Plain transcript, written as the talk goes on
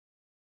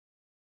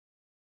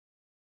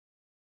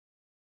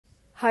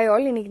Hi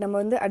all, இன்னைக்கு நம்ம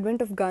வந்து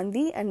advent of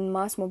Gandhi and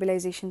mass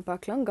mobilization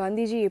பார்க்கலாம்.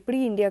 காந்திஜி எப்படி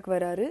இந்தியாவுக்கு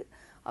வராரு,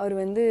 அவர்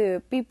வந்து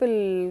பீப்புள்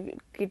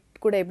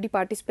கூட எப்படி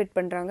பார்ட்டிசிபேட்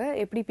பண்ணுறாங்க,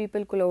 எப்படி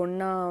பீப்புளுக்குள்ளே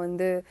ஒன்றா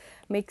வந்து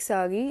மிக்ஸ்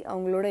ஆகி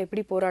அவங்களோட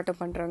எப்படி போராட்டம்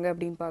பண்ணுறாங்க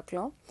அப்படின்னு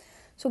பார்க்கலாம்.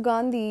 So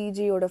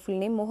காந்திஜியோட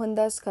full name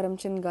Mohandas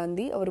Karamchand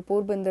Gandhi. அவர்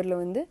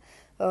போர்பந்தரில் வந்து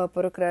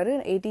பிறக்கிறாரு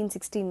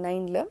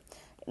 1869.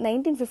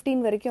 1915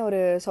 வரைக்கும்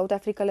அவர் சவுத்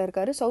ஆஃப்ரிக்காவில்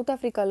இருக்கார். சவுத்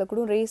ஆஃப்ரிக்காவில்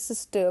கூட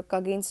ரேசிஸ்ட்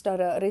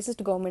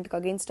கவர்மெண்ட்டுக்கு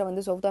அகேன்ஸ்டாக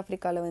வந்து சவுத்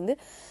ஆஃப்ரிக்காவில் வந்து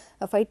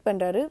ஃபைட்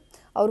பண்ணுறாரு.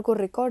 அவருக்கு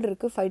ஒரு ரெக்கார்ட்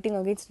இருக்குது, ஃபைட்டிங்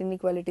அகேன்ஸ்ட்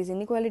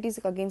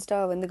இன்இக்வாலிட்டிஸ்க்கு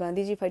அகேன்ஸ்டாக வந்து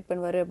காந்திஜி ஃபைட்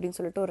பண்ணுவார் அப்படின்னு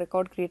சொல்லிட்டு ஒரு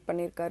ரெக்கார்ட் க்ரியேட்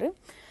பண்ணியிருக்காரு.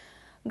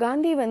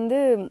 காந்தி வந்து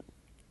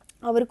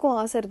அவருக்கும்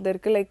ஆசை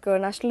இருந்திருக்கு, லைக்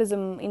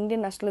நேஷ்னலிசம்,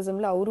 இந்தியன்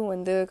நேஷ்னலிசமில் அவரும்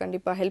வந்து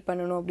கண்டிப்பாக ஹெல்ப்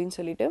பண்ணணும் அப்படின்னு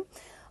சொல்லிட்டு.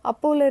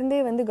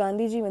 அப்போலேருந்தே வந்து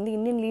காந்திஜி வந்து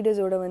இந்தியன்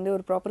லீடர்ஸோட வந்து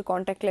ஒரு ப்ராப்பர்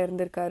காண்டாக்டில்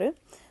இருந்திருக்காரு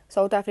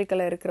சவுத்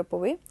ஆஃப்ரிக்காவில்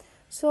இருக்கிறப்போவே.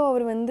 ஸோ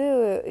அவர் வந்து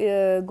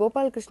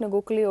கோபால் கிருஷ்ண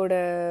கோகலேயோட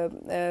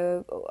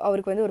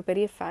அவருக்கு வந்து ஒரு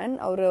பெரிய ஃபேன்.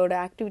 அவரோட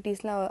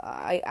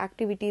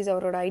ஆக்டிவிட்டீஸ்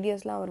அவரோட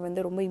ஐடியாஸ்லாம் அவர்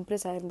வந்து ரொம்ப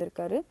இம்ப்ரெஸ்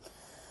ஆகிருந்திருக்காரு.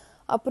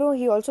 அப்புறம்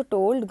ஹி ஆல்சோ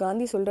டோல்ட்,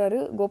 காந்தி சொல்கிறாரு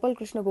கோபால்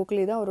கிருஷ்ண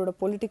கோகலே தான் அவரோட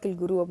பொலிட்டிக்கல்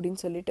குரு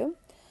அப்படின்னு சொல்லிட்டு.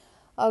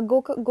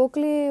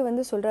 கோகலே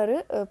வந்து சொல்கிறாரு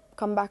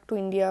come back to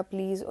India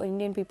please,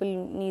 Indian people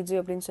needs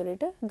அப்படின்னு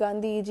சொல்லிட்டு.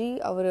 காந்திஜி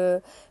அவர்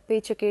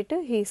பேச்சை கேட்டு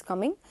ஹீ இஸ்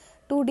கம்மிங்.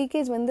 2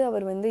 decades வந்து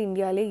அவர் வந்து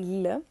இந்தியாவிலே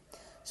இல்லை.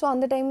 ஸோ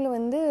அந்த டைமில்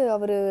வந்து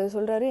அவர்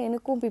சொல்கிறாரு,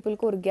 எனக்கும்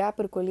பீப்புளுக்கும் ஒரு கேப்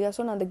இருக்கும் இல்லையா,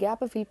 ஸோ நான் அந்த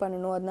கேப்பை ஃபில்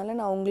பண்ணணும், அதனால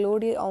நான்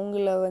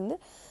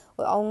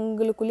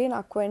அவங்களுக்குள்ளேயே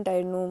நான் அக்வைண்ட்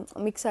ஆகிடணும்,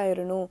 மிக்ஸ்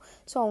ஆகிடணும்,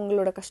 ஸோ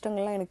அவங்களோட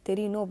கஷ்டங்கள்லாம் எனக்கு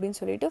தெரியணும் அப்படின்னு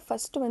சொல்லிட்டு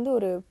ஃபஸ்ட்டு வந்து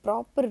ஒரு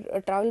ப்ராப்பர்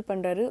ட்ராவல்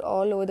பண்ணுறாரு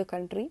ஆல் ஓவர் த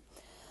கண்ட்ரி.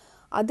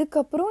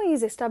 அதுக்கப்புறம்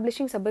இஸ்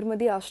எஸ்டாப்ளிஷிங்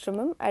சபர்மதி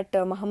ஆசிரமம் அட்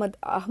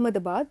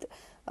அஹமதாபாத்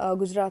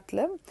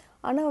குஜராத்தில்.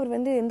 ஆனால் அவர்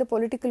வந்து எந்த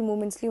பொலிட்டிக்கல்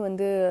மூமெண்ட்ஸ்லையும்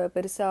வந்து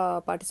பெருசாக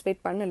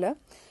பார்ட்டிசிபேட் பண்ணலை,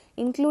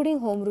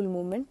 including home rule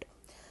moment.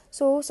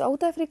 So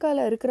south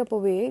ஆஃப்ரிக்காவில்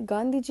இருக்கிறப்போவே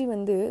Gandhiji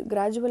வந்து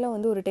கிராஜுவலாக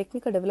வந்து ஒரு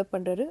டெக்னிக்கை டெவலப்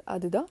பண்ணுறாரு,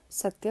 அதுதான்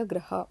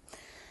சத்யாகிரஹா.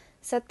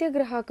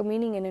 சத்யாகிரஹாக்கு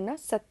மீனிங் என்னென்னா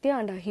Sathya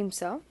and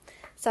Ahimsa.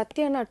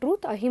 சத்யானா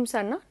truth,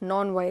 அஹிம்சானா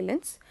non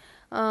violence.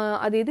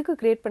 அது எதுக்கு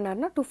கிரியேட்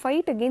பண்ணார்னா to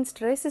fight against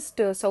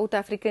racist south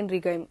African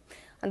ரிகைம்.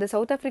 அந்த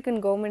சவுத் ஆஃப்ரிக்கன்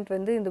கவர்மெண்ட்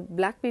வந்து இந்த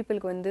பிளாக்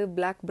பீப்புளுக்கு வந்து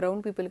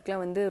ப்ரௌன்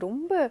பீப்புளுக்குலாம் வந்து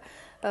ரொம்ப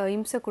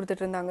இம்சை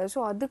கொடுத்துட்டு இருந்தாங்க. ஸோ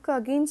அதுக்கு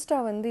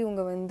அகெயின்ஸ்டாக வந்து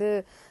இவங்க வந்து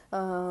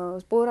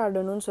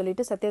போராடணும்னு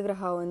சொல்லிட்டு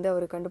சத்யாகிரஹாவை வந்து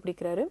அவர்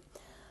கண்டுபிடிக்கிறாரு.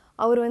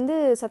 அவர் வந்து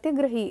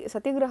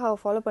சத்யாகிரஹாவை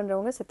ஃபாலோ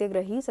பண்ணுறவங்க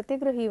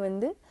சத்யாகிரஹி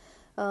வந்து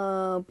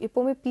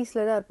எப்போவுமே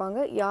பீஸில் தான் இருப்பாங்க,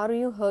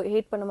 யாரையும்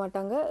ஹேட் பண்ண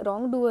மாட்டாங்க,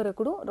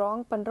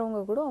 ராங்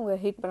பண்ணுறவங்க கூட அவங்க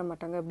ஹேட் பண்ண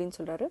மாட்டாங்க அப்படின்னு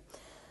சொல்கிறாரு.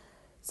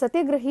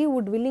 Satyagrahi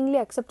would willingly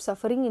accept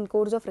suffering in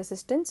course of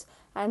resistance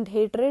and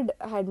hatred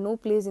had no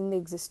place in the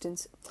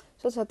existence.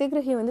 So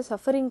சத்யகிரஹி வந்து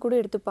சஃபரிங் கூட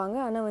எடுத்துப்பாங்க,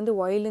 ஆனால் வந்து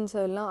வயலன்ஸ்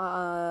எல்லாம்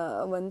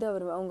வந்து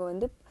அவங்க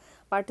வந்து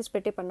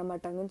பார்ட்டிசிபேட்டே பண்ண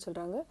மாட்டாங்கன்னு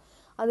சொல்கிறாங்க.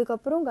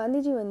 அதுக்கப்புறம்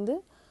காந்திஜி வந்து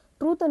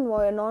ட்ரூத் அண்ட்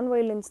நான்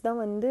வயலன்ஸ் தான்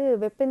வந்து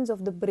வெப்பன்ஸ்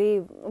ஆஃப் த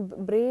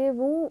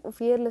பிரேவும்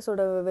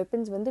ஃபியர்லெஸோட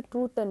வெப்பன்ஸ் வந்து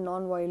ட்ரூத் அண்ட்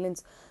நான்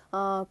வயலன்ஸ்.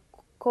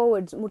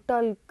 கோவர்ட்ஸ்,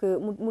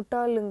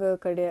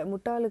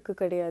 முட்டாளுக்கு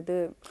கிடையாது,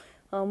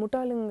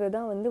 முட்டாளுங்க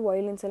தான் வந்து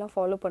வயலன்ஸ் எல்லாம்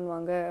ஃபாலோ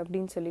பண்ணுவாங்க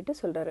அப்படின்னு சொல்லிட்டு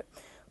சொல்கிறாரு.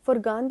 For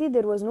Gandhi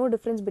there was no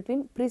difference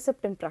between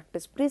ப்ரீசெப்ட் and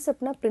practice.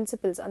 ப்ரீசெப்ட்னா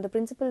principles, அந்த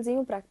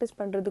பிரின்சிபல்ஸையும் ப்ராக்டிஸ்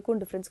பண்ணுறதுக்கும்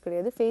டிஃப்ரென்ஸ்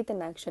கிடையாது. ஃபெய்த்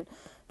அண்ட் ஆக்ஷன்,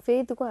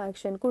 ஃபெய்த்துக்கும்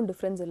ஆக்ஷனுக்கும்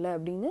டிஃப்ரென்ஸ் இல்லை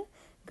அப்படின்னு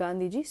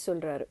காந்திஜி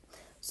சொல்கிறாரு.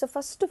 ஸோ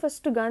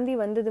ஃபஸ்ட்டு காந்தி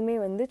வந்ததுமே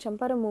வந்து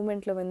சம்பாரம்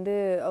மூமெண்ட்டில் வந்து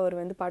அவர்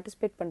வந்து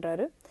பார்ட்டிசிபேட்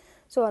பண்ணுறாரு.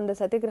 ஸோ அந்த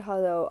சத்யாகிரஹா,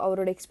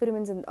 அவரோட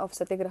எக்ஸ்பெரிமெண்ட்ஸ் ஆஃப்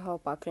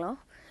சத்யாகிரஹாவை பார்க்கலாம்.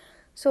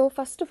 ஸோ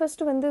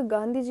ஃபஸ்ட்டு வந்து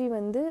காந்திஜி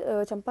வந்து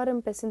சம்பாரம்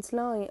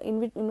பெசன்ஸ்லாம்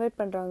இன்வைட்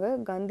பண்ணுறாங்க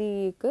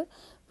காந்திக்கு,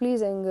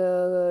 ப்ளீஸ்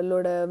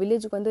எங்களோட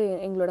வில்லேஜுக்கு வந்து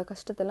எங்களோட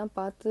கஷ்டத்தெல்லாம்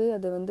பார்த்து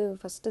அதை வந்து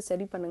ஃபஸ்ட்டு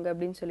சரி பண்ணுங்க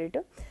அப்படின்னு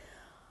சொல்லிட்டு.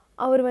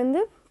 அவர்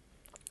வந்து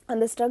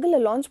அந்த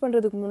ஸ்ட்ரகிளில் லான்ச்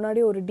பண்ணுறதுக்கு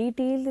முன்னாடி ஒரு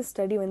டீட்டெயில்டு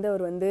ஸ்டடி வந்து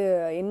அவர் வந்து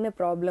என்ன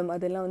ப்ராப்ளம்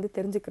அதெல்லாம் வந்து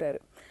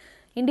தெரிஞ்சுக்கிறாரு.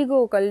 இண்டிகோ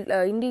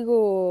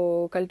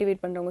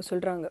கல்டிவேட் பண்ணுறவங்க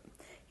சொல்கிறாங்க,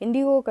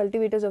 Indigo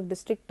cultivators of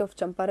district of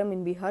Champaram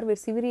in Bihar were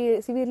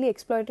severely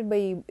exploited by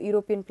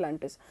European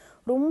planters.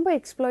 ரொம்ப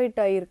எக்ஸ்ப்ளாய்ட்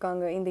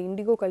ஆகியிருக்காங்க இந்த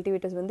இண்டிகோ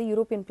கல்டிவேட்டர்ஸ் வந்து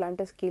யூரோப்பியன்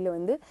பிளான்டர்ஸ் கீழே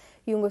வந்து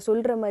இவங்க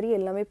சொல்கிற மாதிரி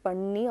எல்லாமே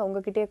பண்ணி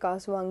அவங்கக்கிட்டே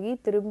காசு வாங்கி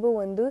திரும்ப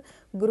வந்து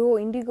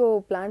இண்டிகோ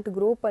பிளான்ட்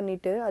க்ரோ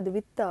பண்ணிவிட்டு அது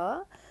விற்றா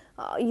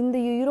இந்த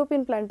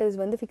யூரோப்பியன் பிளான்டர்ஸ்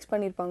வந்து ஃபிக்ஸ்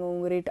பண்ணியிருப்பாங்க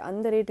உங்கள் ரேட்,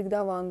 அந்த ரேட்டுக்கு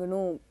தான்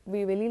வாங்கணும்,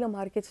 வெளியில்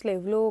மார்க்கெட்ஸில்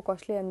எவ்வளோ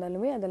காஸ்ட்லியாக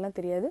இருந்தாலுமே அதெல்லாம்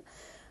தெரியாது.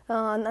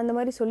 அந்த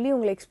மாதிரி சொல்லி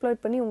உங்களை எக்ஸ்ப்ளாய்ட்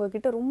பண்ணி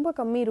உங்ககிட்ட ரொம்ப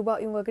கம்மி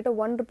ரூபாய், இவங்ககிட்ட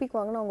 1 ரூபாய்க்கு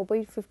வாங்கினா அவங்க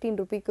போய் 15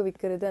 ரூபாய்க்கு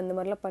விற்கிறது, அந்த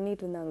மாதிரிலாம்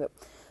பண்ணிட்டு இருந்தாங்க.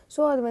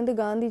 ஸோ அது வந்து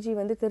காந்திஜி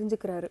வந்து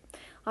தெரிஞ்சுக்கிறாரு.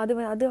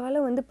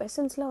 அதனால வந்து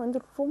பெசன்ஸ்லாம்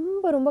வந்து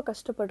ரொம்ப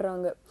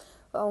கஷ்டப்படுறாங்க.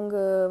 அவங்க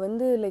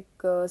வந்து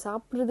லைக்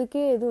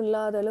சாப்பிட்றதுக்கே எதுவும்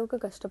இல்லாத அளவுக்கு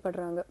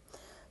கஷ்டப்படுறாங்க.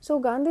 ஸோ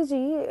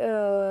காந்திஜி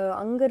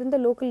அங்கே இருந்த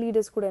லோக்கல்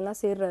லீடர்ஸ் கூட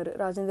எல்லாம் சேர்றாரு.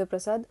 ராஜேந்திர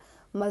பிரசாத்,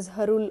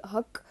 மஸ்ஹருல்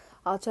ஹக்,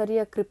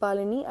 ஆச்சாரியா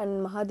கிருபாலினி அண்ட்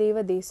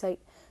மகாதேவ தேசாய்,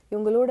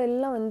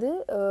 இவங்களோடெல்லாம் வந்து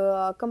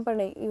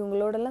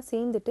இவங்களோடெல்லாம்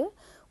சேர்ந்துட்டு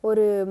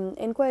ஒரு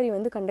என்கொயரி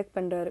வந்து கண்டக்ட்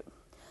பண்ணுறாரு.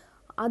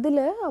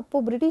 அதில்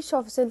அப்போது பிரிட்டிஷ்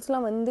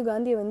ஆஃபீஸர்ஸ்லாம் வந்து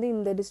காந்தியை வந்து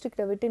இந்த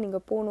டிஸ்ட்ரிக்டை விட்டு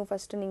நீங்கள் போகணும்,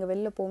 ஃபஸ்ட்டு நீங்கள்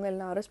வெளில போங்க,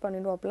 எல்லாம் அரெஸ்ட்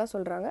பண்ணிடும் அப்படிலாம்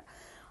சொல்கிறாங்க.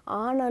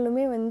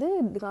 ஆனாலுமே வந்து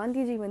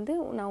காந்திஜி வந்து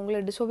நான் உங்களை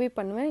டிசோவே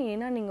பண்ணுவேன்,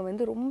 ஏன்னா நீங்கள்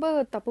வந்து ரொம்ப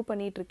தப்பு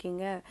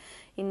பண்ணிகிட்ருக்கீங்க,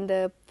 இந்த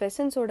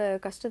பெசன்ஸோட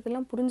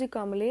கஷ்டத்தெல்லாம்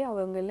புரிஞ்சிக்காமலே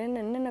அவங்க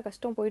என்னென்ன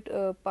கஷ்டம்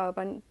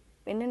போயிட்டு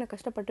என்னென்ன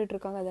கஷ்டப்பட்டுட்டு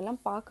இருக்காங்க அதெல்லாம்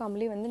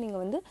பார்க்காமலே வந்து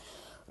நீங்கள் வந்து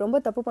ரொம்ப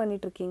தப்பு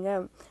பண்ணிகிட்ருக்கீங்க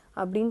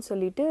அப்படின்னு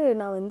சொல்லிட்டு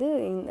நான் வந்து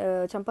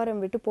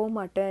சம்பாரம் விட்டு போக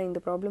மாட்டேன் இந்த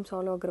ப்ராப்ளம்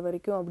சால்வ் ஆகுற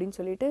வரைக்கும் அப்படின்னு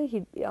சொல்லிட்டு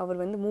அவர்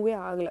வந்து மூவே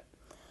ஆகலை.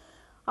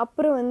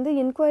 அப்புறம் வந்து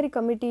enquiry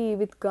committee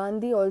with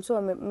Gandhi also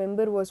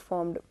member was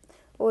formed.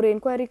 ஒரு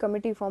என்கொயரி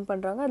கமிட்டி ஃபார்ம்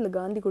பண்ணுறாங்க, அதில்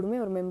காந்தி கூடமே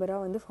ஒரு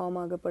மெம்பராக வந்து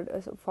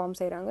ஃபார்ம்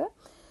செய்கிறாங்க.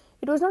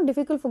 It was not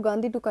difficult for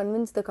Gandhi to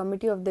convince the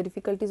committee of the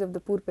difficulties of the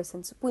பூர்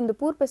பெசன்ஸ். இப்போ இந்த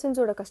பூர்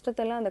பெசன்ஸோட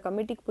கஷ்டத்தெல்லாம் அந்த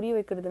கமிட்டிக்கு புரிய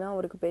வைக்கிறதுனா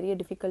அவருக்கு பெரிய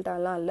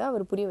டிஃபிகல்ட்டாலாம் இல்லை,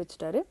 அவர் புரிய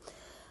வச்சுட்டாரு.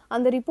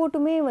 அந்த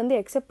ரிப்போர்ட்டுமே வந்து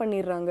அக்செப்ட்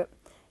பண்ணிடுறாங்க.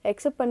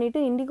 அக்செப்ட் பண்ணிவிட்டு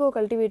இண்டிகோ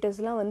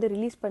கல்டிவேட்டர்ஸ்லாம் வந்து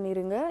ரிலீஸ்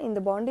பண்ணிடுங்க, இந்த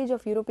பாண்டேஜ்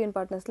ஆஃப் யூரோப்பியன்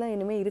பார்ட்னர்ஸ்லாம்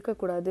இனிமேல்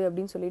இருக்கக்கூடாது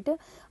அப்படின்னு சொல்லிட்டு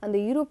அந்த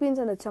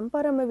யூரோப்பியன்ஸ் அந்த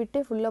சம்பாரமை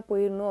விட்டே ஃபுல்லாக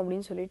போயிடணும்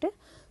அப்படின்னு சொல்லிட்டு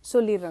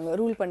சொல்லிடுறாங்க,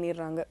 ரூல்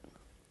பண்ணிடுறாங்க.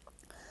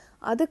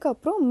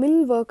 அதுக்கப்புறம்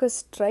mill workers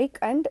strike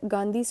and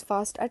Gandhi's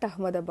fast at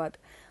Ahmedabad.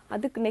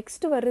 அதுக்கு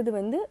நெக்ஸ்ட் வர்றது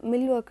வந்து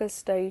மில் ஒர்க்கர்ஸ்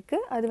ஸ்ட்ரைக்கு.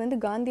 அது வந்து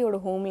காந்தியோட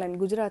ஹோம்லேண்ட்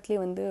குஜராத்லேயே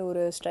வந்து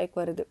ஒரு ஸ்ட்ரைக்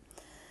வருது.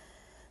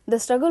 த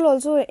struggle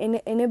also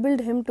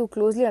enabled him to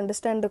closely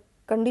understand the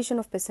condition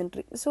of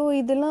peasantry. So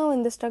இதெல்லாம்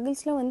இந்த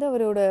ஸ்ட்ரகிள்ஸ்லாம் வந்து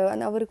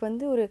அவருக்கு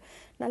வந்து ஒரு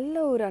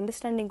நல்ல ஒரு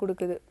அண்டர்ஸ்டாண்டிங்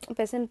கொடுக்குது,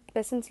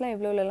 பெசன்ட்ஸ்லாம்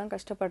எவ்வளோலாம்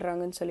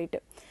கஷ்டப்படுறாங்கன்னு சொல்லிட்டு.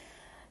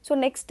 So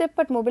next step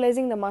at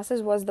mobilising the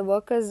masses was the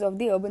workers of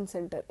the urban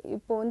centre.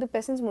 இப்போ வந்து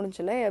பெசன்ஸ்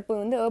முடிஞ்சல, இப்போ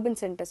வந்து அர்பன்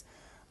சென்டர்ஸ்,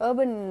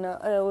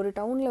 ஒரு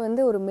டவுனில்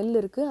வந்து ஒரு மில்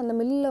இருக்குது, அந்த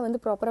மில்லில் வந்து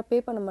ப்ராப்பராக பே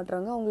பண்ண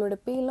மாட்டுறாங்க, அவங்களோட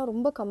பேலாம்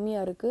ரொம்ப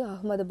கம்மியாக இருக்குது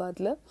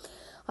அகமதாபாத்தில்.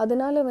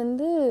 அதனால்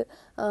வந்து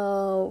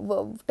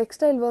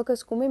டெக்ஸ்டைல்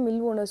ஒர்க்கர்ஸ்க்குமே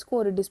மில்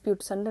ஓனர்ஸ்க்கும் ஒரு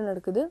டிஸ்பியூட், சண்டை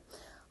நடக்குது.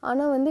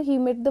 ஆனால் வந்து he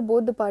met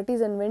both the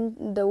parties and when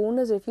the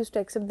owners refused to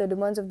accept the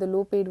demands of the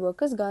low paid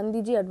workers,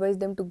 Gandhiji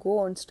advised them to go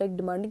on strike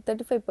demanding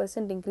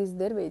 35% increase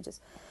their wages.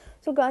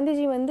 So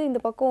Gandhiji வந்து இந்த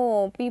பக்கம்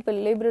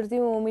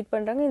லேபரர்ஸையும் meet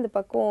பண்ணுறாங்க, இந்த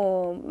பக்கம்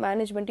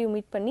மேனேஜ்மெண்ட்டையும்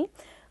meet பண்ணி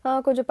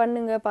கொஞ்சம்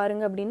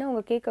பாருங்க அப்படின்னு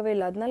அவங்க கேட்கவே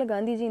இல்லை. அதனால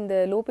காந்திஜி இந்த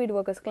லோ பெய்ட்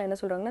ஒர்க்கர்ஸ்க்குலாம் என்ன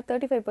சொல்கிறாங்கன்னா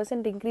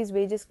 35% இன்க்ரீஸ்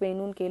வேஜஸ்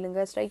வேணும்னு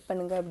கேளுங்க, ஸ்ட்ரைக்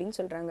பண்ணுங்க அப்படின்னு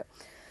சொல்கிறாங்க.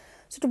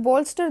 So to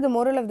bolster the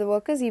moral of the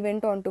workers he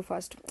went on to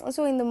fast.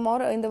 So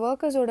இந்த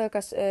ஒர்க்கர்ஸோட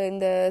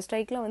இந்த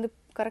ஸ்ட்ரைக்லாம் வந்து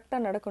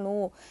கரெக்டாக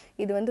நடக்கணும்,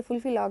 இது வந்து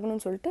ஃபுல்ஃபில்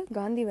ஆகணும்னு சொல்லிட்டு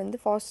காந்தி வந்து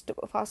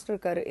ஃபாஸ்ட்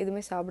இருக்கார்,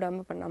 எதுவுமே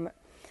சாப்பிடாம பண்ணாமல்.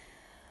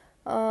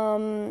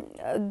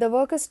 The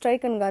workers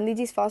strike and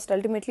Gandhiji's fast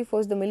ultimately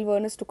forced the mill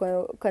owners to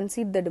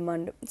concede the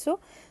demand. So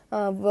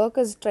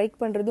workers strike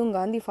பண்ணுறதும்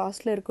காந்தி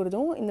ஃபாஸ்ட்டில்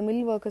இருக்கிறதும் இந்த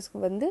மில்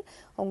ஒர்க்கர்ஸ்க்கு வந்து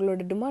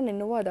அவங்களோட டிமாண்ட்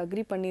என்னவோ அதை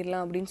அக்ரி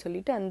பண்ணிடலாம் அப்படின்னு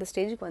சொல்லிட்டு அந்த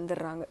ஸ்டேஜுக்கு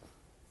வந்துடுறாங்க.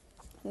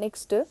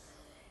 நெக்ஸ்ட்டு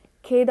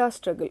கேதா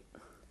ஸ்ட்ரகிள்.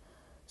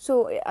 ஸோ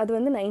அது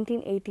வந்து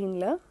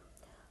 1918.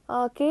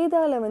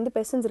 கேதாவில் வந்து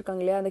பெசன்ஸ்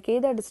இருக்காங்க இல்லையா, அந்த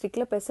கேதா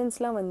டிஸ்ட்ரிக்டில்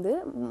பெசன்ஸ்லாம் வந்து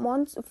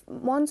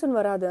மான்சூன்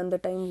வராது அந்த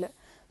டைமில்.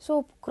 ஸோ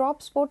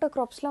போட்ட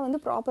க்ராப்ஸ்லாம் வந்து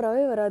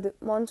ப்ராப்பராகவே வராது,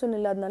 மான்சூன்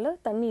இல்லாதனால,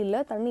 தண்ணி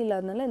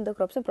இல்லாதனால எந்த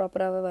க்ராப்ஸும்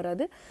ப்ராப்பராகவே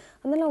வராது.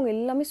 அதனால் அவங்க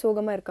எல்லாமே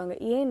சோகமாக இருக்காங்க.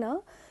 ஏன்னா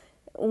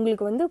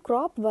உங்களுக்கு வந்து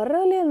க்ராப்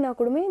வரலைன்னா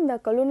கூடமே இந்த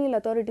கலோனியல்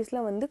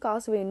அத்தாரிட்டிஸ்லாம் வந்து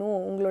காசு வேணும்,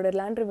 உங்களோட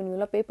லேண்ட்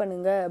ரெவென்யூலாம் பே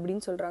பண்ணுங்க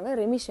அப்படின்னு சொல்கிறாங்க,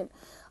 ரெமிஷன்.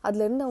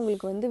 அதுலேருந்து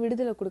அவங்களுக்கு வந்து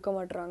விடுதலை கொடுக்க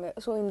மாட்டுறாங்க.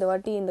 ஸோ இந்த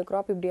வாட்டி இந்த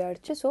க்ராப் இப்படி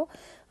ஆயிடுச்சு, ஸோ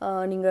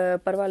நீங்கள்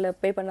பரவாயில்ல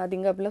பே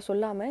பண்ணாதீங்க அப்படிலாம்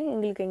சொல்லாமல்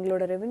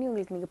எங்களோட ரெவென்யூ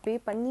உங்களுக்கு நீங்கள் பே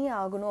பண்ணியே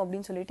ஆகணும்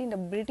அப்படின்னு சொல்லிட்டு இந்த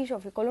பிரிட்டிஷ்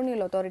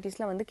கலோனியல்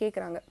அத்தாரிட்டிஸ்லாம் வந்து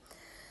கேட்குறாங்க.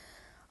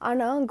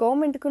 ஆனால்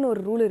கவர்மெண்ட்டுக்குன்னு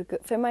ஒரு ரூல்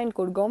இருக்குது, ஃபெமைன்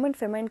கோட். கவர்மெண்ட்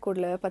ஃபெமைன்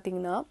கோடில்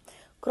பார்த்தீங்கன்னா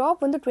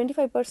க்ராப் வந்து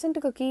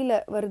 25% கீழே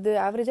வருது,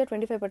 ஆவரேஜாக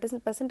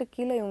 25%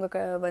 கீழே இவங்க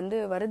வந்து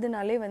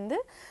வருதுனாலே வந்து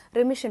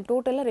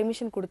டோட்டலாக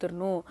ரெமிஷன்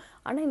கொடுத்துடணும்.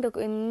 ஆனால்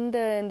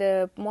இந்த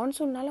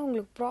மான்சூன்னால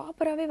அவங்களுக்கு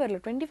ப்ராப்பராகவே வரல,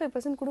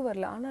 25% கூட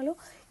வரல. ஆனாலும்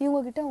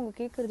இவங்ககிட்ட அவங்க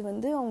கேட்குறது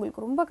வந்து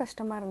அவங்களுக்கு ரொம்ப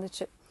கஷ்டமாக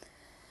இருந்துச்சு.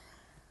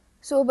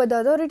 So but the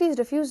authorities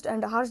refused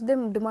and hours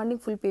them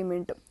demanding full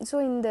payment. So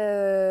இந்த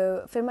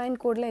ஃபெமைன்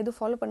கோட்லாம் எதுவும்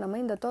ஃபாலோ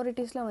பண்ணாமல் இந்த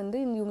அத்தாரிட்டிஸ்லாம் வந்து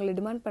இவங்களை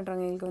டிமாண்ட்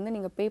பண்ணுறாங்க, எங்களுக்கு வந்து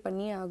நீங்கள் பே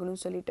பண்ணியே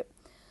ஆகணும்னு சொல்லிட்டு.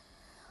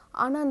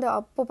 ஆனால்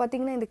அப்போ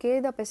பார்த்தீங்கன்னா இந்த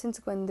கேதா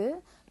பெசன்ஸுக்கு வந்து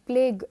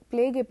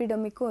பிளேக்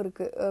எபிடமிக்கும்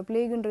இருக்குது.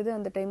 பிளேகுன்றது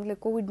அந்த டைமில்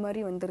கோவிட்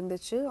மாதிரி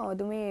வந்துருந்துச்சு,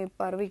 அதுவுமே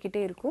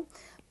பரவிக்கிட்டே இருக்கும்.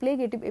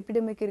 பிளேக்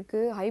எபிடமிக்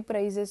இருக்குது, high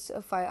prices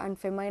and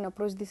famine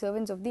approach the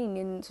சர்வன்ஸ் of the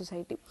Indian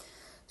society.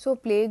 So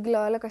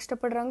பிளேக்லால்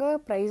கஷ்டப்படுறாங்க,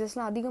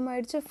 ப்ரைஸஸ்லாம்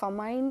அதிகமாகிடுச்சு,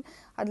 ஃபமைன்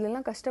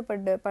அதுலலாம்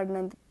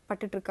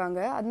பட்டுட்ருக்காங்க.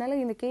 அதனால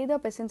இந்த கேதா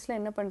பெசன்ஸ்லாம்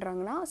என்ன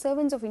பண்ணுறாங்கன்னா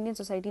சர்வன்ஸ் ஆஃப் இந்தியன்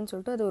சொசைட்டின்னு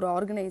சொல்லிட்டு அது ஒரு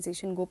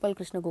ஆர்கனைசேஷன், கோபால்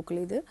கிருஷ்ண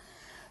கோகலே இது.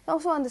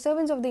 ஸோ அந்த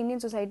சர்வன்ஸ் ஆஃப் த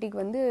இந்தியன் சொசைட்டிக்கு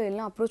வந்து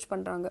எல்லாம் அப்ரோச்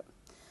பண்ணுறாங்க,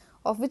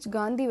 ஆஃப் விச்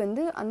காந்தி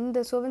வந்து அந்த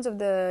சர்வன்ஸ் ஆஃப்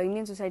த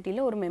இந்தியன்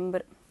சொசைட்டியில் ஒரு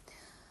member.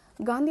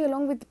 Gandhi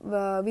along with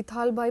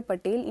வித்தால்பாய்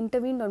Patel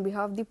intervened on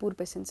behalf of the poor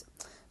peasants.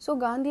 So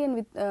Gandhi and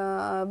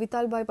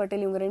வித்தால்பாய்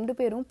Patel இவங்க ரெண்டு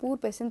பேரும் பூர்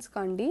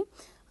பெசன்ஸ்காண்டி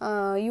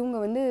இவங்க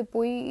வந்து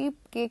போய்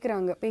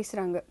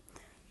பேசுகிறாங்க,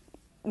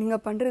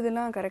 நீங்கள்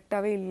பண்ணுறதுலாம்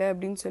கரெக்டாகவே இல்லை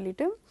அப்படின்னு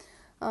சொல்லிட்டு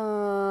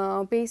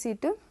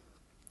பேசிட்டு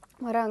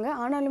வராங்க.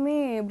 ஆனாலுமே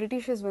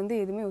பிரிட்டிஷர்ஸ் வந்து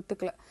எதுவுமே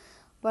ஒத்துக்கலை.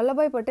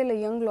 Vallabhbhai Patel, a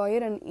young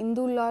lawyer, and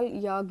Indulal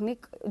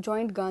Yagnik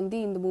joined Gandhi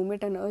in the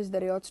movement and urged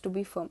the riots to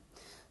be firm.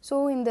 So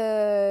இந்த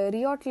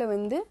ரியாட்டில்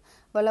வந்து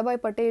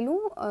வல்லபாய்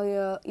பட்டேலும்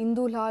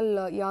இந்துலால்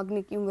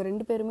யாக்னிக் இவங்க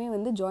 2 பேருமே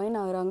வந்து ஜாயின்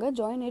ஆகுறாங்க.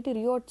 ஜாயின் ஆகிட்டு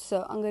ரியோட்ஸ்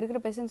அங்கே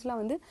இருக்கிற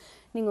பெசன்ஸ்லாம் வந்து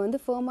நீங்கள்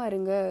வந்து ஃபேமாக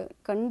இருங்க,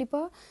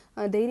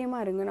 கண்டிப்பாக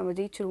தைரியமாக இருங்க, நம்ம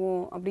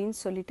ஜெயிச்சிருவோம் அப்படின்னு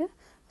சொல்லிட்டு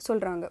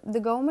சொல்கிறாங்க. The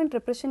government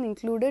repression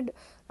included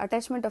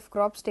attachment of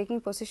crops, taking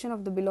possession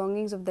of the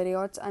belongings of the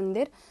riots and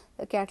their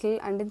cattle,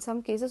 and in some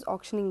cases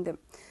auctioning them.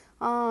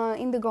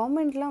 இந்த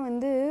கவர்மெண்ட்லாம்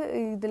வந்து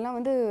இதெல்லாம்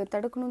வந்து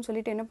தடுக்கணும்னு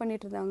சொல்லிட்டு என்ன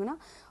பண்ணிட்டு இருந்தாங்கன்னா,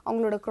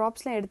 அவங்களோட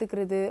க்ராப்ஸ்லாம்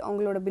எடுத்துக்கிறது,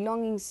 அவங்களோட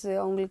பிலாங்கிங்ஸ்,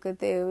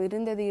 அவங்களுக்கு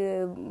இருந்தது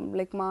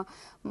லைக்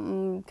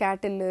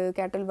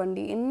கேட்டில்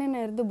வண்டி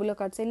என்னென்ன இருந்து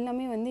புல்லக்கார்ட்ஸ்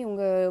எல்லாமே வந்து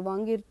இவங்க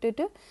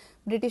வாங்கிட்டுட்டு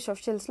பிரிட்டிஷ்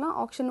ஆஃபிஷியல்ஸ்லாம்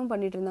ஆக்ஷனும்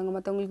பண்ணிட்டு இருந்தாங்க,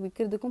 மற்றவங்களுக்கு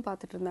விற்கிறதுக்கும்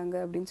பார்த்துட்டு இருந்தாங்க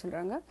அப்படின்னு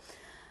சொல்கிறாங்க.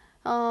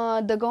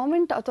 The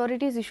government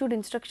authorities issued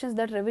instructions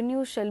that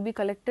revenues shall be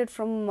collected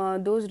from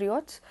those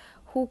riots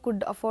who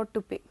could afford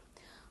to pay.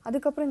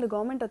 அதுக்கப்புறம் இந்த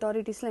கவர்மெண்ட்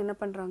அத்தாரிட்டிஸ்லாம் என்ன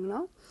பண்ணுறாங்கன்னா,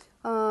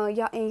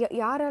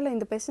 யாரால்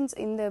இந்த பெசன்ஸ்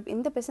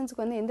எந்த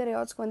பெசன்ஸுக்கு வந்து எந்த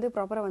ரியாட்ஸ்க்கு வந்து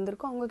ப்ராப்பராக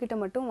வந்திருக்கோ அவங்கக்கிட்ட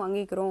மட்டும்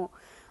வாங்கிக்கிறோம்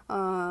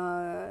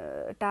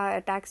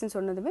டேக்ஸ்ன்னு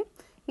சொன்னதுமே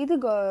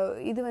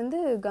இது வந்து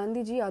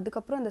காந்திஜி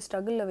அதுக்கப்புறம் அந்த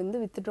ஸ்ட்ரகிளில் வந்து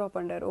வித்ட்ரா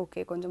பண்ணுறாரு.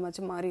 ஓகே,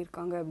 கொஞ்சமாச்சும் மாறி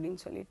இருக்காங்க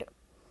அப்படின்னு சொல்லிட்டு.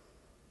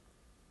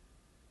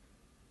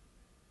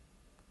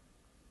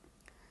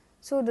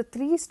 So the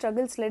 3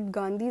 struggles led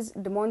Gandhi's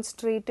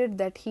demonstrated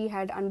that he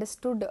had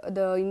understood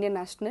the Indian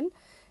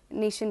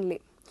nation lay.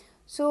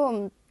 So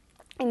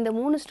இந்த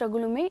 3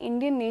 ஸ்ட்ரகுளுமே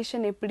இந்தியன்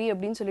நேஷன் எப்படி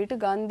அப்படின்னு சொல்லிட்டு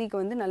காந்திக்கு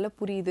வந்து நல்லா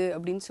புரியுது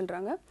அப்படின்னு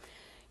சொல்கிறாங்க.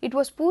 It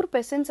was poor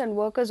peasants and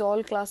workers,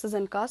 all classes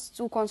and castes,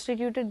 who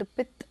constituted the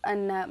pith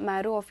and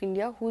marrow of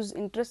India, whose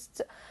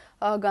interests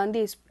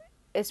Gandhi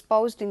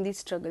espoused in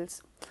these struggles.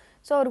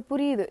 So அவருக்கு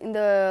புரியுது இந்த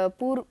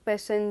பூர்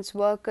பெசன்ஸ்,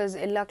 ஒர்க்கர்ஸ்,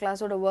 எல்லா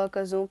கிளாஸோட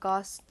ஒர்க்கர்ஸும்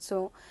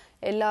காஸ்ட்ஸும்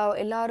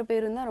எல்லாரும்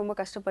பேரும் தான் ரொம்ப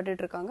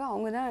கஷ்டப்பட்டுட்டு இருக்காங்க,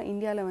 அவங்க தான்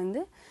இந்தியாவில்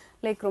வந்து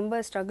லைக் ரொம்ப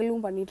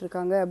ஸ்ட்ரகிளும் பண்ணிட்டு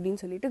இருக்காங்க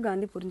அப்படின்னு சொல்லிட்டு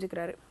Gandhi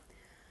புரிஞ்சுக்கிறாரு.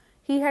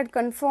 He had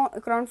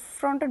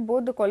confronted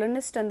both the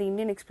colonists and the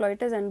Indian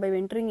exploiters, and by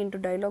entering into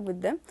dialogue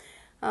with them,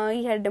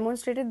 he had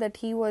demonstrated that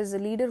he was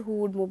a leader who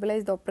would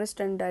mobilize the oppressed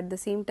and at the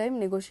same time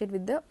negotiate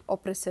with the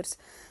oppressors.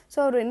 So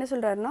அவர் என்ன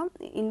சொல்கிறாருன்னா,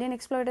 Indian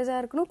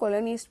எக்ஸ்ப்ளாய்டர்ஸாக இருக்கட்டும்,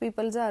 கொலனிஸ்ட்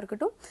பீப்புள்ஸாக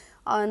இருக்கட்டும்,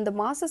 அந்த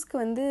மாசஸ்க்கு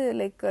வந்து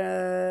like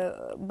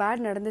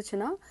bad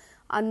நடந்துச்சுன்னா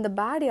அந்த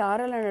bad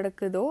யாரால்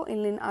நடக்குதோ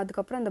இல்லை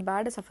அதுக்கப்புறம் அந்த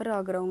பேடை சஃபர்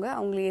ஆகுறவங்க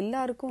அவங்களுக்கு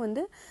எல்லாருக்கும்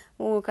வந்து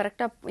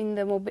கரெக்டாக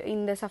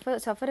இந்த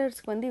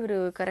சஃபரர்ஸ்க்கு வந்து இவர்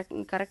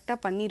கரெக்டாக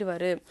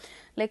பண்ணிடுவார்,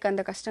 லைக்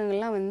அந்த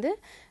கஷ்டங்கள்லாம் வந்து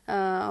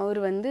அவர்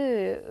வந்து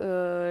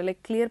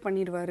லைக் கிளியர்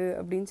பண்ணிடுவார்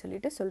அப்படின்னு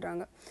சொல்லிட்டு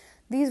சொல்கிறாங்க.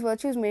 These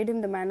virtues made him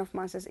the man of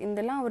masses.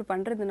 இதெல்லாம் அவர்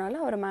பண்ணுறதுனால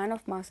அவரை மேன்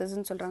ஆஃப்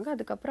மாசஸ்ன்னு சொல்கிறாங்க.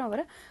 அதுக்கப்புறம்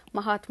அவரை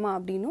மகாத்மா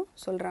அப்படின்னும்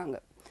சொல்கிறாங்க.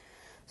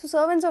 ஸோ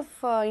சர்வன்ஸ் ஆஃப்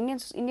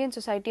இந்தியன்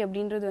சொசைட்டி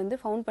அப்படின்றது வந்து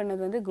ஃபவுண்ட்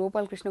பண்ணது வந்து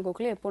கோபால் கிருஷ்ண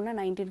கோகலே எப்போன்னா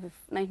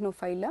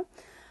 1905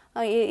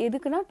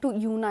 எதுக்குன்னா டு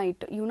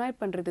யூனைட்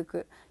பண்ணுறதுக்கு,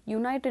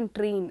 unite and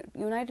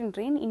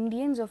train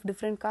Indians of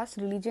different cost,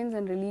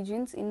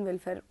 religions in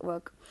welfare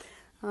work.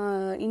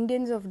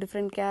 Indians of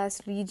different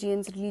caste,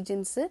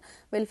 ரிலீஜியன்ஸு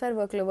welfare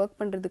ஒர்க்கில் ஒர்க்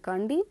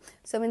பண்ணுறதுக்காண்டி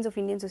சர்வன்ஸ் ஆஃப்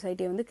இந்தியன்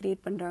சொசைட்டியை வந்து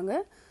க்ரியேட் பண்ணுறாங்க.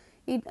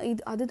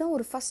 அதுதான்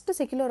ஒரு ஃபஸ்ட்டு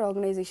செக்குலர்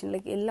ஆர்கனைசேஷன்,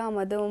 லைக் எல்லா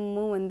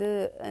மதமும் வந்து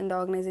இந்த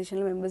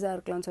ஆர்கனைசேஷனில் மெம்பர்ஸாக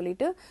இருக்கலாம்னு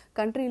சொல்லிட்டு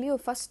கண்ட்ரிலேயே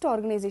ஒரு ஃபஸ்ட்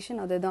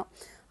ஆர்கனைசேஷன் அதுதான்.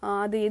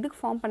 அது எதுக்கு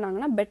ஃபார்ம்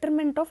பண்ணாங்கன்னா,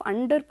 betterment of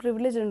under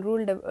privilege and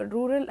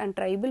rural and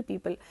tribal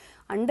people,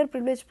 under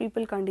privilege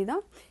பீப்புளுக்காண்டி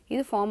தான்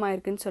இது ஃபார்ம்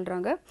ஆயிருக்குன்னு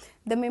சொல்கிறாங்க.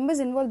 The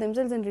members involve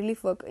themselves in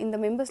relief work. இந்த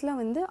மெம்பர்ஸ்லாம்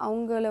வந்து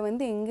அவங்கள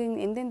வந்து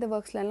எந்தெந்த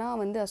ஒர்க்ஸ்லாம்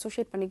வந்து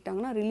அசோசியேட்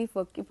பண்ணிக்கிட்டாங்கன்னா ரிலீஃப்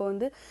ஒர்க். இப்போ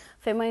வந்து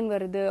ஃபெமைன்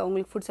வருது,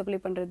 அவங்களுக்கு ஃபுட் சப்ளை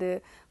பண்ணுறது,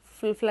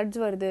 ஃப்ளட்ஸ்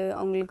வருது,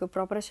 அவங்களுக்கு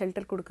ப்ராப்பராக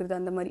ஷெல்டர் கொடுக்குறது,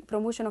 அந்த மாதிரி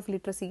ப்ரொமோஷன் ஆஃப்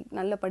லிட்ரஸி,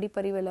 நல்ல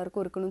படிப்பறிவு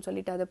எல்லாருக்கும் இருக்கணும்னு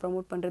சொல்லிட்டு அதை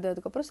ப்ரொமோட் பண்ணுறது.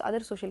 அதுக்கப்புறம்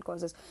அதர் சோஷியல்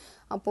காசஸ்,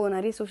 அப்போது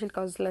நிறைய சோஷியல்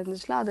காசஸ்லாம்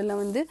இருந்துச்சுன்னா அதெல்லாம்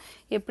வந்து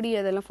எப்படி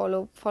அதெல்லாம்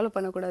ஃபாலோ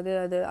பண்ணக்கூடாது,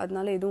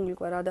 அதனால எதுவும்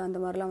உங்களுக்கு வராது, அந்த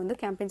மாதிரிலாம் வந்து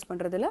கேம்பெயின்ஸ்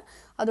பண்ணுறதுல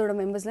அதோட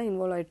மெம்பர்ஸ்லாம்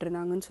இன்வால்வ் ஆகிட்டு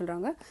இருந்தாங்கன்னு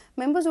சொல்கிறாங்க.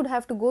 Members would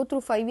have to go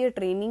through 5-year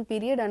training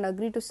period and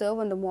agree to serve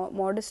on the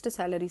modest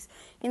salaries.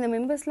 இந்த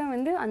மெம்பர்ஸ்லாம்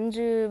வந்து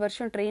 5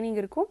 வருஷம் ட்ரைனிங்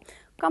இருக்கும்,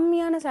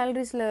 கம்மியான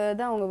சேலரிஸில்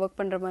தான் அவங்க ஒர்க்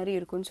பண்ணுற மாதிரி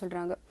இருக்கும்னு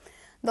சொல்கிறாங்க.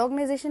 The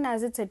organization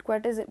has its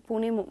headquarters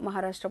Pune,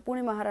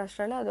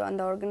 மகாராஷ்டிராவில் அது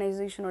அந்த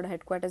ஆர்கனைசேஷனோட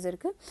ஹெட் குவார்ட்டர்ஸ்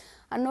இருக்குது.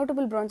 அண்ட்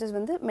நோட்டபிள் பிரான்ச்சஸ்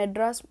வந்து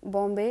மெட்ராஸ்,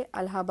 பாம்பே,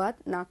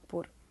 அலகாபாத்,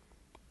 நாக்பூர்.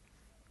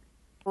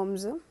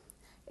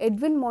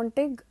 எட்வின்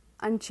மாண்டேக்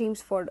அண்ட்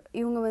சேம்ஸ்ஃபோர்ட்,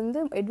 இவங்க வந்து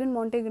எட்வின்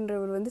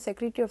மாண்டேக்ன்றவர் வந்து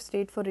secretary of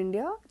state for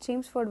India,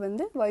 சேம்ஸ்ஃபோர்ட்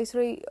வந்து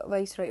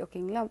வைஸ்ராய்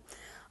ஓகேங்களா.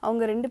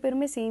 அவங்க 2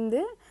 பேருமே சேர்ந்து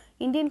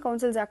இந்தியன்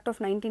கவுன்சில்ஸ் ஆக்ட்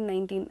ஆஃப்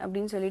 1919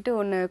 அப்படின்னு சொல்லிட்டு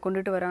ஒன்று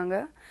கொண்டுட்டு வராங்க.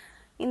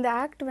 இந்த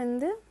ஆக்ட்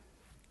வந்து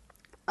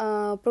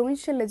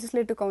ப்ரொவின்ஷியல்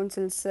லெஜிஸ்லேட்டிவ்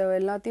கவுன்சில்ஸ்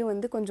எல்லாத்தையும்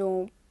வந்து கொஞ்சம்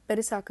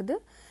பெருசாக்குது,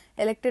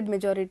 எலெக்டட்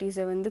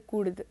மெஜாரிட்டிஸை வந்து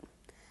கூடுது.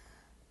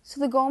 So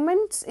the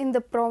governments in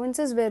the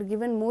provinces were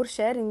given more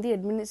share in the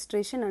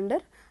administration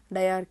under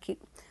dyarchy.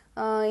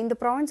 இந்த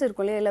ப்ராவின்ஸ்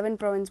இருக்கும் இல்லையா, 11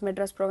 province,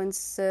 Madras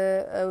province,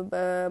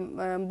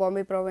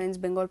 Bombay province,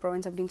 Bengal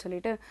province அப்படின்னு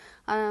சொல்லிட்டு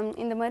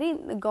இந்த மாதிரி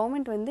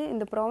கவர்மெண்ட் வந்து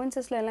இந்த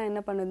ப்ராவின்சஸில் எல்லாம்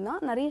என்ன பண்ணுதுன்னா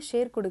நிறைய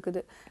ஷேர்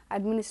கொடுக்குது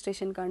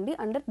அட்மினிஸ்ட்ரேஷனுக்காண்டி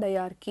அண்டர்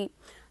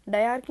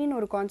டயார்கின்னு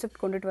ஒரு கான்செப்ட்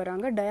கொண்டுட்டு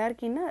வராங்க.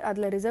 டயார்கின்னு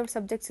அதில் ரிசர்வ்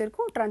சப்ஜெக்ட்ஸ்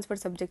இருக்கும்,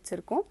 ட்ரான்ஸ்ஃபர் சப்ஜெக்ட்ஸ்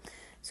இருக்கும்.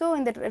 ஸோ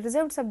இந்த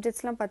ரிசர்வ்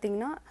சப்ஜெக்ட்ஸ்லாம்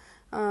பார்த்தீங்கன்னா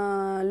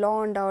லா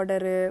அண்ட்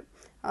ஆர்டரு,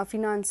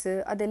 ஃபினான்ஸு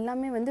அது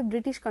எல்லாமே வந்து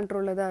பிரிட்டிஷ்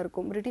கண்ட்ரோலில் தான்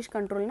இருக்கும். பிரிட்டிஷ்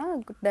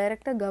கண்ட்ரோல்னால்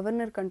டைரெக்டாக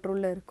கவர்னர்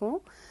கண்ட்ரோலில் இருக்கும்.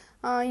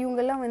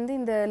 இவங்கெல்லாம் வந்து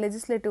இந்த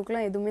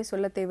லெஜிஸ்லேட்டிவ்க்கெலாம் எதுவுமே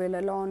சொல்ல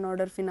தேவையில்லை. லா அண்ட்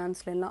ஆர்டர்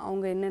ஃபினான்ஸ்லாம்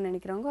அவங்க என்ன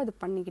நினைக்கிறாங்களோ அது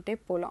பண்ணிக்கிட்டே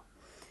போகலாம்.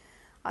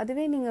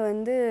 அதுவே நீங்கள்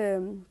வந்து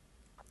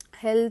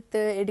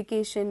health,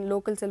 education,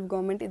 local self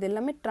government இது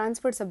எல்லாமே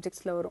ட்ரான்ஸ்ஃபர்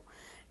சப்ஜெக்ட்ஸில் வரும்.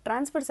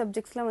 ட்ரான்ஸ்ஃபர்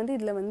சப்ஜெக்ட்ஸ்லாம் வந்து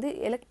இதில் வந்து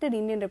எலெக்டட்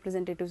இந்தியன்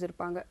ரெப்ரசன்டேட்டிவ்ஸ்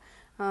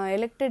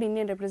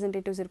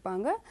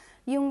இருப்பாங்க.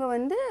 இவங்க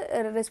வந்து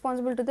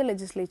ரெஸ்பான்சிபிள் டு த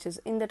லெஜிஸ்லேச்சர்ஸ்.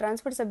 இந்த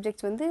ட்ரான்ஸ்ஃபர்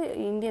சப்ஜெக்ட்ஸ் வந்து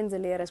இந்தியன்ஸ்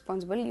இல்லையா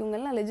ரெஸ்பான்சிபிள்.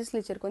 இவங்கெல்லாம்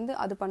லெஜிஸ்லேச்சருக்கு வந்து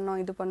அது பண்ணோம்,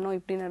 இது பண்ணோம்,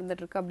 இப்படி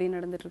நடந்துட்டுருக்கு, அப்படி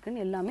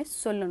நடந்துட்டுருக்குன்னு எல்லாமே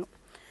சொல்லணும்.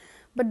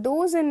 But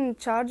those in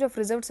charge of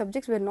reserved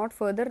subjects were not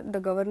further.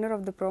 The governor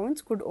of the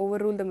province could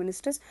overrule the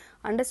ministers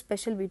under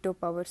special veto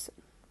powers.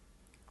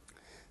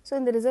 So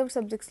in the reserved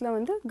subjects la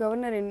வந்து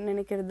governor என்ன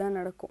நினைக்கிறது தான்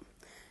நடக்கும்.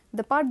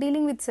 The part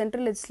dealing with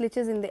central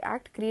legislatures in the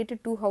act created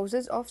 2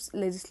 houses of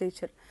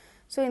legislature.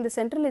 So இந்த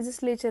central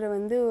legislature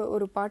வந்து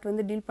ஒரு part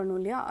வந்து deal பண்ணும்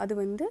இல்லையா, அது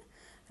வந்து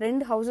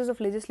 2 houses of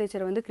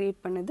legislature வந்து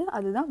create பண்ணுது.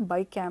 அதுதான்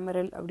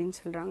bicameral அப்படின்னு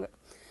சொல்கிறாங்க.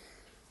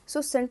 So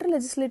Central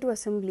Legislative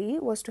Assembly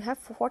was to have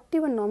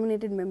 41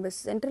 nominated members.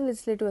 Central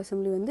Legislative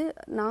Assembly வந்து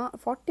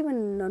 41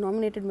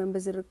 nominated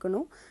members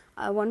இருக்கணும்.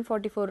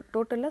 144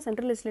 டோட்டலாக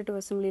Central Legislative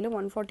Assemblyயில்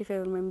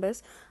 145 members,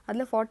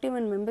 அதில்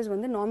 41 members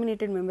வந்து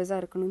nominated members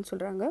இருக்கணும்னு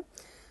சொல்கிறாங்க.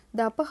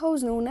 The upper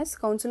house known as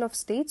Council of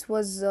States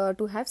was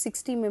to have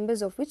 60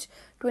 members, of which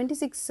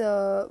 26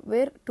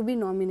 were to be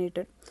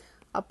nominated.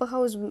 Upper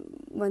house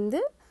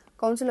வந்து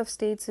Council of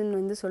States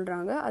வந்து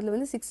சொல்கிறாங்க. அதில்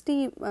வந்து 60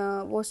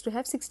 was to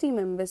have 60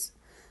 members.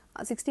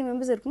 60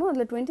 members இருக்கணும்.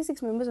 அதில் 26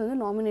 members வந்து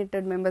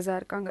நாமினேட்டட் மெம்பர்ஸாக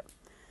இருக்காங்க.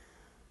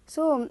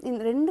 ஸோ இந்த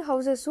 2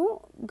 ஹவுசஸும்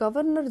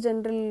governor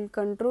general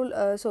control.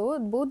 So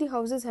both the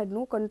houses had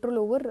no control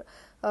over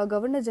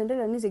governor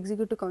general and is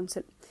executive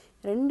council.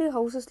 2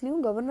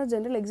 ஹவுசஸ்லேயும் governor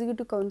general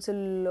executive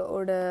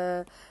கவுன்சிலோட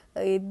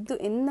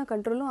என்ன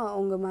கண்ட்ரோலும்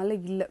அவங்க மேலே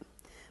இல்லை.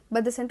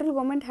 But the central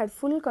government had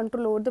full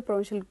control over the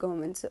provincial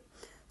governments.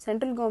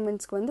 Central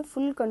கவர்மெண்ட்ஸ்க்கு வந்து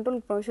full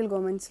control provincial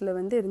கவர்மெண்ட்ஸில்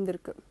வந்து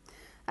இருந்திருக்கு.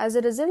 As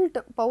a result,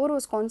 power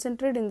was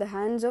concentrated in the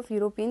hands of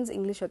Europeans,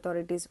 English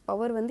authorities.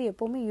 Power வந்து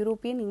எப்போவுமே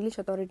European English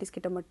authorities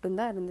கிட்ட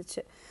மட்டும்தான்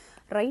இருந்துச்சு.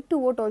 Right to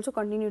vote also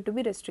continue to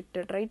be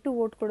restricted. Right to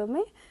vote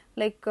கூடமே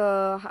like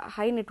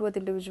high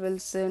net worth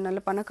individuals, நல்ல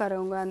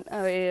பணக்காரவங்க,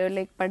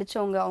 like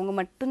படித்தவங்க, அவங்க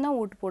மட்டும்தான்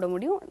ஓட்டு போட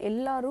முடியும்.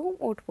 எல்லாரும்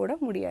ஓட்டு போட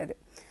முடியாது.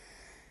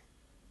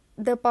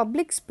 The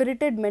public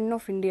spirited men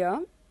of India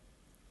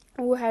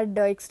who had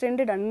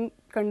extended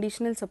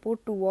unconditional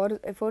support to war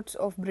efforts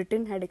of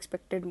Britain had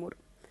expected more.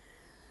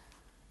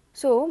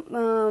 So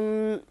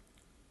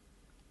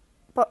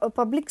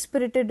public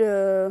spirited,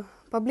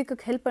 பப்ளிக்கு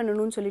ஹெல்ப்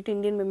பண்ணணும்னு சொல்லிட்டு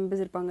இந்தியன்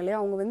மெம்பர்ஸ் இருப்பாங்க இல்லையா,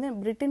 அவங்க வந்து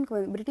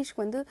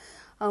பிரிட்டிஷ்க்கு வந்து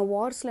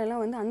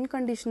வார்ஸ்லலாம் வந்து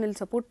அன்கண்டிஷனல்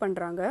சப்போர்ட்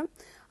பண்ணுறாங்க.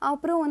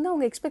 அப்புறம் வந்து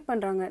அவங்க எக்ஸ்பெக்ட்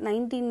பண்ணுறாங்க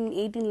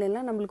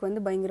 1918 நம்மளுக்கு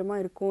வந்து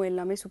பயங்கரமாக இருக்கும்,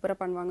 எல்லாமே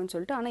சூப்பராக பண்ணுவாங்கன்னு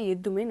சொல்லிட்டு. ஆனால்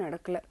எதுவுமே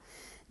நடக்கலை.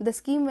 The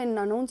scheme when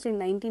announced in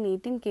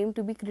 1918 came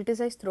to be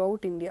criticized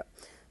throughout India.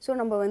 So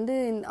நம்ம வந்து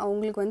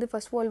அவங்களுக்கு வந்து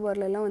ஃபர்ஸ்ட் வேர்ல்டு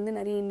வார்லலாம் வந்து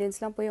நிறைய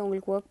இந்தியன்ஸ்லாம் போய்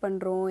அவங்களுக்கு ஒர்க்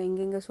பண்ணுறோம்,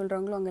 எங்கெங்கே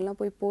சொல்கிறாங்களோ அங்கெல்லாம்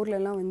போய்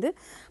போர்லலாம் வந்து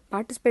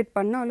பார்ட்டிசிபேட்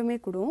பண்ணாலுமே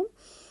கூட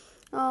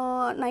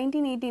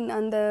 1918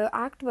 அந்த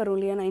ஆக்ட் வரும்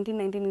இல்லையா,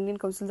 1919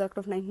 இந்தியன் கவுன்சில்ஸ் ஆக்ட்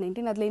ஆஃப்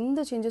 1919, அதில்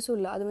எந்த சேஞ்சஸும்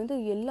இல்லை. அது வந்து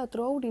எல்லா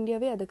த்ரூ அவுட்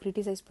இந்தியாவே அதை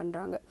கிரிட்டிசைஸ்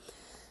பண்ணுறாங்க.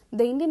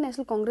 The Indian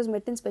National Congress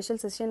met in special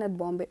session at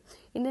Bombay.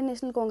 Indian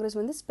National Congress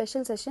வந்து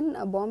ஸ்பெஷல் செஷன்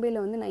பாம்பேயில்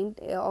வந்து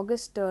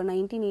ஆகஸ்ட்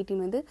 1918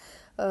 வந்து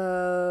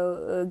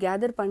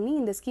கேதர் பண்ணி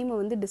இந்த ஸ்கீமை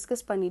வந்து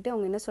டிஸ்கஸ் பண்ணிவிட்டு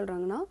அவங்க என்ன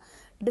சொல்கிறாங்கன்னா,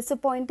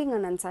 டிசப்பாயிண்டிங்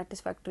அண்ட்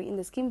அன்சாட்டிஸ்ஃபேக்டரி.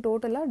 இந்த ஸ்கீம்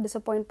டோட்டலாக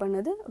டிசப்பாயிண்ட்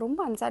பண்ணது, ரொம்ப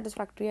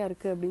அன்சாட்டிஸ்ஃபேக்டரியாக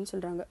இருக்குது அப்படின்னு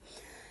சொல்கிறாங்க.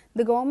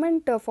 The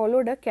government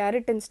followed a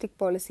carrot and stick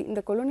policy.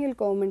 இந்த colonial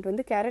government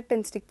வந்து carrot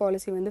and stick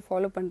policy வந்து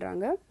ஃபாலோ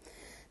பண்ணுறாங்க.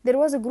 There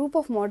was a group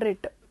of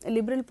moderate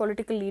liberal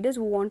political leaders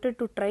who wanted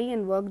to try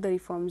and work the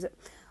reforms.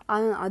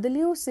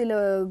 அதுலேயும் சில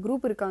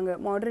group இருக்காங்க,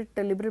 moderate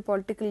liberal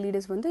political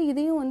leaders வந்து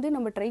இதையும் வந்து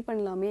நம்ம ட்ரை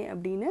பண்ணலாமே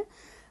அப்படின்னு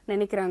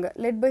நினைக்கிறாங்க.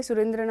 Led by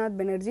Surendranath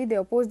Banerjee, they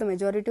opposed the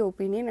majority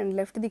opinion and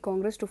left the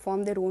Congress to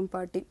form their own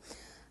party.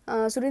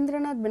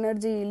 Surendranath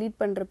Banerjee lead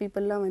பண்ணுற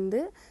பீப்புளெலாம்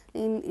வந்து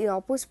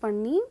அப்போஸ்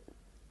பண்ணி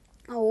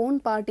ஓன்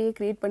பார்ட்டியை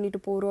க்ரியேட்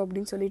பண்ணிட்டு போகிறோம்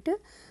அப்படின்னு சொல்லிட்டு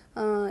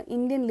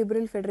இந்தியன்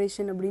லிபரல்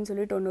ஃபெடரேஷன் அப்படின்னு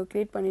சொல்லிட்டு ஒன்று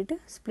க்ரியேட் பண்ணிவிட்டு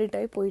ஸ்ப்ளிட்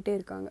ஆகி போயிட்டே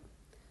இருக்காங்க.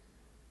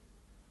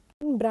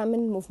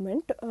 பிராமின்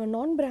மூவ்மெண்ட்,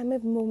 நான்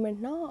பிராமின்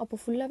மூவ்மெண்ட்னா அப்போ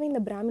ஃபுல்லாகவே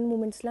இந்த பிராமின்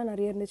மூவ்மெண்ட்ஸ்லாம்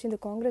நிறைய இருந்துச்சு. இந்த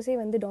காங்கிரஸே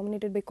வந்து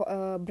டாமினேட்டட் பை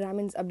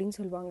பிராமின்ஸ் அப்படின்னு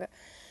சொல்லுவாங்க.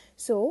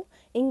 ஸோ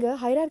இங்கே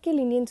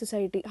ஹைரார்கியல் இந்தியன்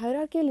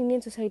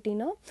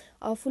சொசைட்டினா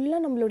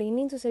ஃபுல்லாக நம்மளோட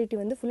இந்தியன்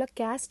சொசைட்டி வந்து ஃபுல்லாக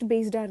கேஸ்ட்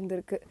பேஸ்டாக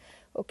இருந்திருக்கு.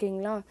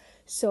 ஓகேங்களா?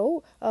 So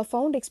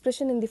found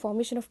expression in the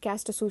formation of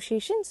caste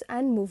associations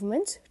and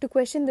movements to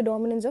question the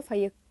dominance of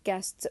higher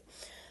castes.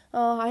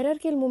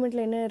 Hierarchical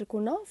மூவ்மெண்ட்டில் என்ன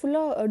இருக்குன்னா,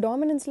 ஃபுல்லாக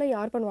டாமினன்ஸில்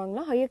யார்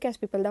பண்ணுவாங்கன்னா ஹையர்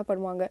கேஸ்ட் பீப்புள் தான்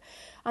பண்ணுவாங்க.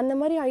 அந்த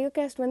மாதிரி ஹையர்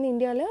கேஸ்ட் வந்து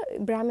இந்தியாவில்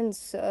பிராமின்ஸ்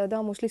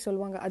தான் மோஸ்ட்லி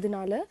சொல்லுவாங்க.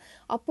 அதனால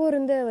அப்போது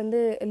இருந்த வந்து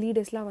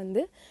லீடர்ஸ்லாம்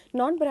வந்து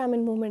நான்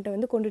பிராமின் மூவ்மெண்ட்டை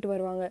வந்து கொண்டுட்டு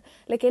வருவாங்க.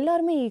 லைக்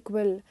எல்லாருமே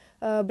ஈக்குவல்,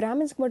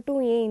 பிராமின்ஸ்க்கு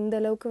மட்டும் ஏன் இந்த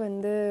அளவுக்கு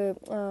வந்து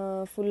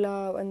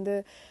ஃபுல்லாக வந்து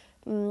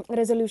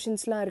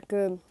ரெசல்யூஷன்ஸ்லாம்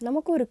இருக்குது,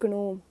 நமக்கும்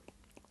இருக்கணும்,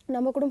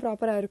 நம்ம கூட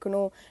ப்ராப்பராக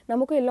இருக்கணும்,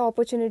 நமக்கும் எல்லா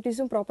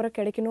ஆப்பர்ச்சுனிட்டிஸும் ப்ராப்பராக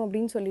கிடைக்கணும்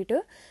அப்படின்னு சொல்லிட்டு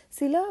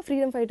சில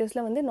ஃப்ரீடம்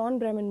ஃபைட்டர்ஸில் வந்து நான்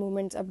பிராமின்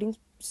மூமெண்ட்ஸ் அப்படின்னு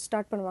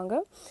ஸ்டார்ட் பண்ணுவாங்க.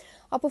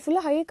 அப்போ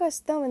ஃபுல்லாக ஹையர்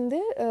காஸ்ட் தான் வந்து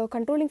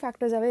கண்ட்ரோலிங்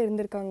ஃபேக்டர்ஸாகவே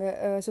இருந்திருக்காங்க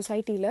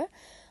சொசைட்டியில்.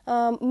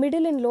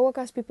 மிடில் அண்ட் லோவர்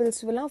காஸ்ட்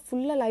பீப்புள்ஸ்லாம்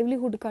ஃபுல்லாக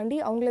லைவ்லிஹுட்டுக்காண்டி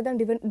அவங்கள தான்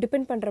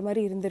டிபெண்ட் பண்ணுற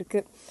மாதிரி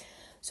இருந்திருக்கு.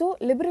 ஸோ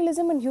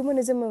லிபரலிசம் அண்ட்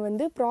ஹியூமனிசம்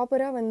வந்து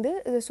ப்ராப்பராக வந்து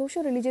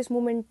சோஷியல் ரிலீஜியஸ்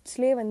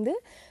மூமெண்ட்ஸ்லேயே வந்து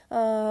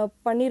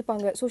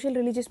பண்ணியிருப்பாங்க. சோஷியல்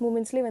ரிலீஜியஸ்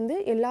மூமெண்ட்ஸ்லேயே வந்து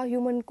எல்லா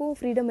ஹியூமனுக்கும்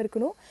ஃப்ரீடம்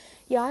இருக்கணும்,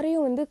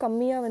 யாரையும் வந்து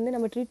கம்மியாக வந்து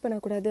நம்ம ட்ரீட்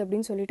பண்ணக்கூடாது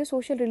அப்படின்னு சொல்லிட்டு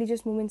சோஷியல்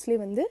ரிலீஜியஸ்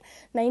மூமெண்ட்ஸ்லேயே வந்து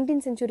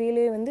 19th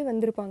centuryலேயே வந்து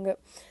வந்திருப்பாங்க.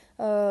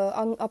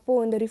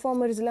 அப்போது இந்த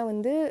ரிஃபார்மர்ஸ்லாம்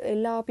வந்து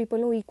எல்லா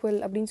பீப்புளும்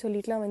ஈக்குவல் அப்படின்னு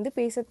சொல்லிட்டுலாம் வந்து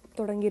பேச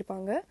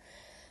தொடங்கியிருப்பாங்க.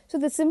 So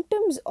the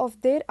symptoms of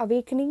their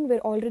awakening were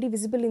already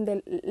visible in the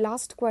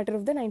last quarter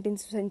of the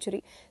 19th century.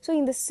 So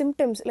in the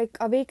symptoms like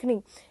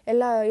awakening,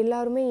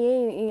 எல்லாருமே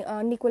ஏன்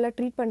அன்இக்குவலாக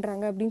ட்ரீட்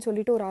பண்ணுறாங்க அப்படின்னு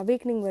சொல்லிட்டு ஒரு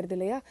அவேக்னிங் வருது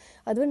இல்லையா,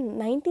 அது வந்து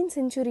 19th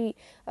century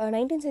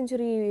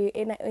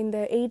இந்த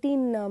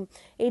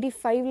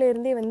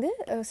 1885 வந்து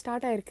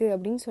ஸ்டார்ட் ஆயிருக்கு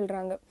அப்படின்னு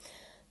சொல்கிறாங்க.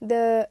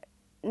 The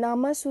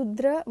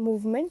Namasudra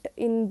movement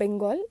in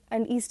Bengal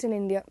and Eastern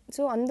India.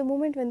 So அந்த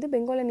மூமெண்ட் வந்து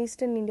பெங்கால் அண்ட்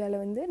ஈஸ்டர்ன்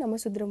இந்தியாவில் வந்து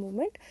நமசுத்ரா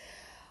moment,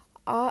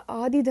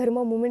 Adi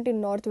Dharma movement in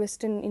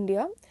northwestern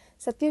India,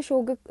 Satya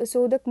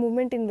Sodak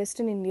movement in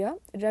western India,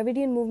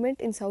 Dravidian movement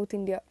in South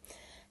India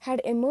had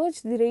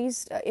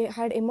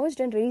emerged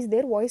and raised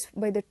their voice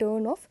by the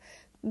turn of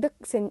the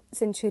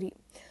century.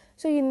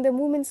 So இந்த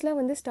மூமெண்ட்ஸ்லாம்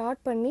வந்து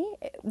start பண்ணி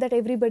that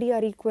everybody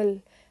are equal,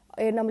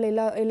 நம்மளை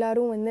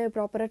எல்லாரும் வந்து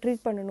ப்ராப்பராக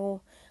treat பண்ணணும்,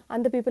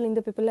 அந்த people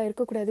இந்த பீப்புளெலாம்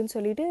இருக்கக்கூடாதுன்னு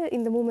சொல்லிட்டு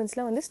இந்த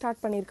மூமெண்ட்ஸ்லாம் வந்து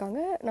ஸ்டார்ட் பண்ணியிருக்காங்க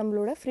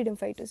நம்மளோட ஃப்ரீடம்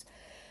ஃபைட்டர்ஸ்.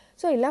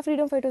 ஸோ எல்லா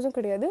ஃப்ரீடம் ஃபைட்டர்ஸும்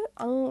கிடையாது,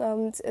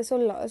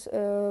 சொல்லலாம்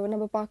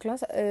நம்ம பார்க்கலாம்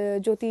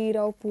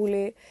ஜோதிராவ்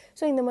பூலே,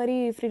 ஸோ இந்த மாதிரி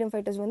ஃப்ரீடம்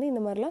ஃபைட்டர்ஸ் வந்து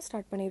இந்த மாதிரிலாம்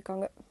ஸ்டார்ட்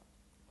பண்ணியிருக்காங்க.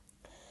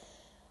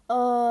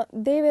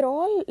 they were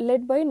all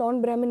led by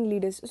non-Brahmin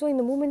leaders. So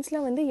இந்த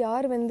மூமெண்ட்ஸ்லாம் வந்து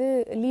யார் வந்து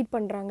லீட்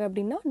பண்ணுறாங்க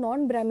அப்படின்னா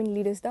நான்-Brahmin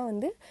லீடர்ஸ் தான்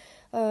வந்து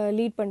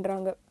லீட்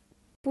பண்ணுறாங்க.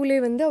 பூலே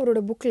வந்து அவரோட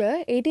புக்கில்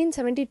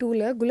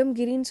 1872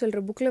 குலம்கிரின்னு சொல்கிற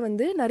புக்கில்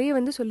வந்து நிறைய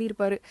வந்து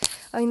சொல்லியிருப்பார்,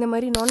 இந்த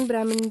மாதிரி நான்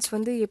பிராமின்ஸ்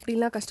வந்து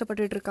எப்படிலாம்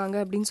கஷ்டப்பட்டுட்டு இருக்காங்க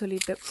அப்படின்னு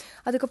சொல்லிட்டு.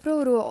 அதுக்கப்புறம்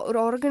ஒரு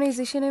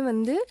ஆர்கனைசேஷனே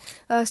வந்து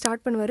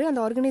ஸ்டார்ட் பண்ணுவார்.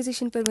 அந்த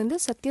ஆர்கனைசேஷன் பேர் வந்து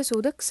சத்ய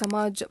சோதக்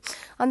சமாஜ்.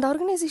 அந்த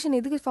ஆர்கனைசேஷன்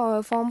எதுக்கு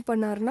ஃபார்ம்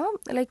பண்ணார்னா,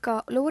 லைக்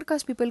லோவர்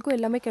காஸ்ட் பீப்புளுக்கும்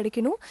எல்லாமே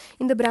கிடைக்கணும்,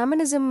 இந்த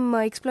பிராமனிசம்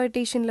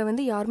எக்ஸ்ப்ளாய்டேஷனில்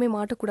வந்து யாருமே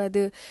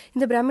மாட்டக்கூடாது,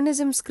 இந்த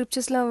பிராமனிசம்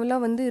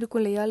ஸ்கிரிப்சர்ஸ்லாம் வந்து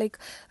இருக்கும் இல்லையா, லைக்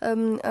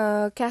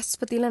கேஸ்ட்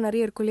பற்றிலாம்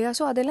நிறைய இருக்கும் இல்லையா,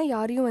 ஸோ அதெல்லாம்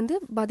யாரையும் வந்து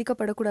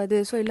பாதிக்கப்படக்கூடாது,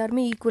 ஸோ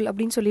எல்லாருமே ஈக்குவல்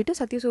அப்படின்னு சொல்லிட்டு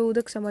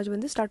சத்யசோதக் சமாஜ்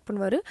வந்து ஸ்டார்ட்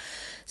பண்ணுவார்.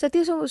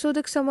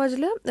 சத்யசோதக்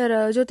சமாஜில்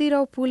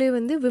ஜோதிராவ் பூலே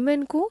வந்து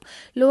விமென்க்கும்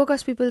லோவர்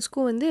காஸ்ட்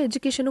பீப்புள்ஸ்க்கும் வந்து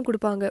எஜுகேஷனும்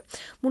கொடுப்பாங்க.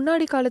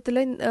 முன்னாடி காலத்தில்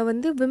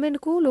வந்து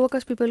விமெனுக்கும் லோவர்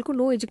காஸ்ட் பீப்புளுக்கும்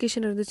நோ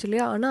எஜுகேஷன் இருந்துச்சு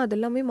இல்லையா, ஆனால்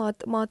அதெல்லாமே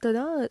மாற்ற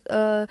தான்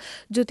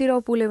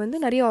ஜோதிராவ் பூலே வந்து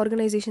நிறைய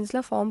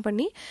ஆர்கனைசேஷன்ஸ்லாம் ஃபார்ம்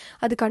பண்ணி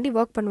அதுக்காண்டி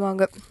ஒர்க்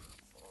பண்ணுவாங்க.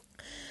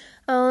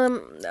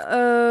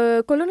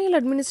 கொலோனியல்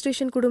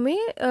அட்மினிஸ்ட்ரேஷன் கூடமே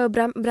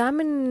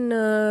பிராமின்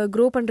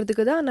க்ரோ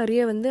பண்ணுறதுக்கு தான்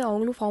நிறைய வந்து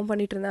அவங்களும் ஃபார்ம்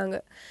பண்ணிட்டு இருந்தாங்க.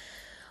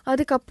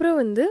 அதுக்கப்புறம்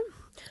வந்து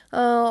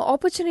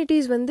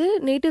ஆப்பர்ச்சுனிட்டிஸ் வந்து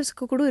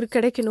நேட்டிவ்ஸ்க்கு கூட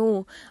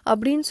கிடைக்கணும்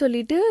அப்படின்னு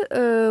சொல்லிட்டு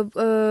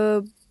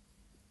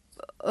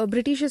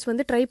பிரிட்டிஷர்ஸ்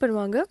வந்து ட்ரை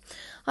பண்ணுவாங்க.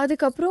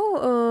 அதுக்கப்புறம்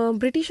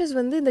பிரிட்டிஷர்ஸ்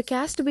வந்து இந்த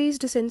கேஸ்ட்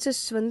பேஸ்டு சென்சஸ்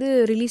வந்து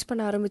ரிலீஸ்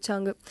பண்ண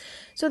ஆரம்பித்தாங்க.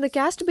 ஸோ அந்த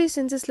கேஸ்ட் பேஸ்ட்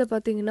சென்சஸில்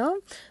பார்த்தீங்கன்னா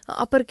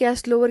அப்பர்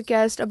கேஸ்ட் லோவர்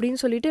கேஸ்ட் அப்படின்னு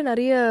சொல்லிட்டு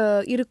நிறைய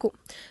இருக்கும்.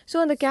 ஸோ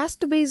அந்த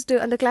கேஸ்ட் பேஸ்டு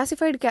அந்த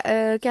கிளாசிஃபைடு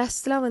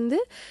கேஸ்ட்லாம் வந்து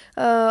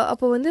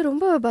அப்போ வந்து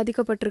ரொம்ப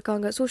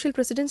பாதிக்கப்பட்டிருக்காங்க. Social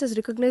precedence is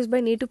recognise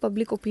by native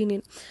public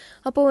opinion.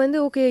 அப்போ வந்து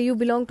okay you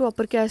belong to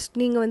Appar caste,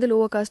 நீங்கள் வந்து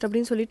லோவர் காஸ்ட்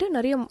அப்படின்னு சொல்லிட்டு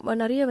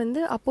நிறைய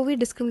வந்து அப்போவே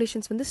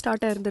டிஸ்கிரிமினேஷன்ஸ் வந்து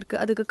ஸ்டார்ட் ஆகிருந்திருக்கு.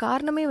 அதுக்கு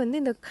காரணமே வந்து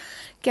இந்த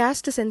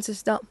caste census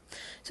தான்.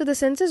 So the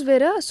census were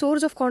a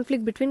source of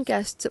conflict between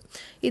castes.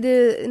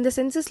 இந்த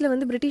சென்சஸில்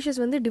வந்து பிரிட்டிஷர்ஸ்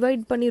வந்து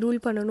டிவைட் பண்ணி ரூல்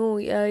பண்ணணும்,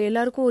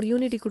 எல்லாருக்கும் ஒரு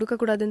யூனிட்டி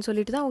கொடுக்கக்கூடாதுன்னு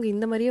சொல்லிட்டு தான் அவங்க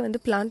இந்த மாதிரியே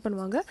வந்து பிளான்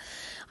பண்ணுவாங்க.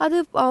 அது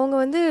அவங்க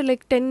வந்து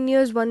லைக் 10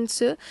 years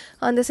ஒன்ஸு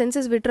அந்த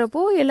சென்சஸ்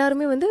விட்டுறப்போ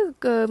எல்லாருமே வந்து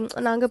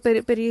நாங்கள்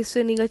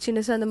பெரியசு நீங்கள்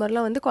சின்னசு அந்த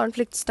மாதிரிலாம் வந்து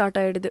கான்ஃப்ளிக்ட்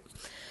ஸ்டார்ட் ஆகிடுது.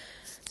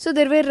 So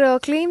there were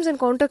claims and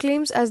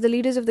counterclaims as the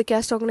leaders of the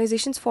caste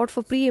organizations fought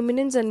for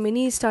preeminence and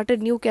many started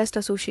new caste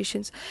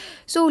associations.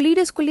 So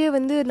leadersக்குள்ளேயே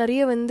வந்து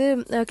நிறைய வந்து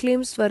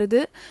claims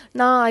வருது,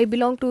 நான் I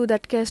belong to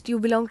that caste, you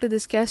belong to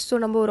this caste,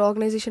 so நம்ம ஒரு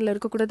ஆர்கனைசேஷனில்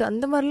இருக்கக்கூடாது,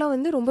 அந்த மாதிரிலாம்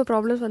வந்து ரொம்ப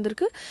ப்ராப்ளம்ஸ்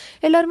வந்திருக்கு.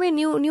 எல்லாருமே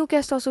நியூ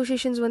caste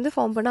associations வந்து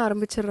ஃபார்ம் பண்ண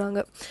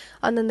ஆரம்பிச்சிடுறாங்க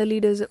அந்தந்த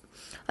லீடர்ஸு.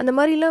 அந்த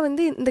மாதிரிலாம்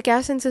வந்து இந்த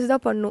caste census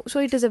தான் பண்ணும். So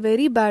it is a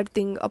very bad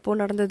thing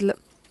அப்போது நடந்ததில்.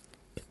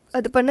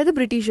 அது பண்ணது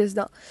பிரிட்டிஷர்ஸ்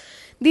தான்.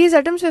 These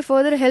attempts were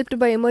further helped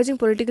by emerging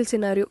political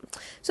scenario.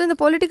 So இந்த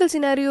பொலிட்டிக்கல்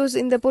சினாரியோஸ்,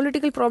 இந்த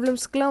பொலிட்டிக்கல்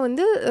ப்ராப்ளம்ஸ்க்கெலாம்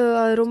வந்து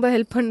ரொம்ப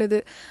ஹெல்ப் பண்ணுது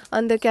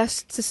அந்த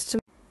caste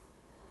system.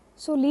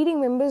 So leading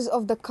members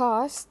of the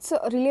castes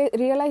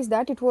realized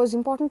that it was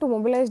important to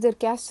mobilize their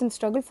castes in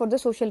struggle for the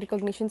social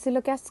recognition.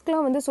 சில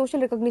கேஸ்ட்க்குலாம் வந்து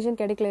social recognition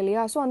கிடைக்கல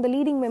இல்லையா, ஸோ அந்த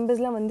லீடிங்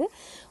மெம்பர்ஸ்லாம் வந்து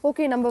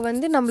ஓகே நம்ம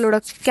வந்து நம்மளோட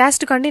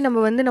கேஸ்ட்டுக்காண்டி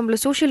நம்ம வந்து நம்மள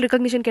சோஷியல்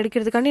ரெகக்னிஷன்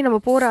கிடைக்கிறதுக்காண்டி நம்ம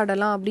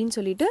போராடலாம் அப்படின்னு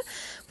சொல்லிட்டு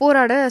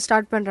போராட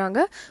ஸ்டார்ட்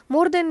பண்ணுறாங்க.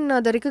 மோர் தென்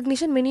த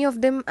recognition many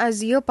of them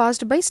as year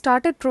passed by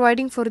started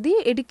providing for the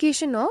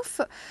education of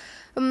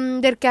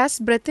their caste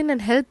brethren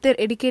and help their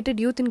educated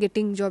youth in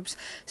getting jobs.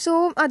 So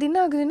அது என்ன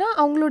ஆகுதுன்னா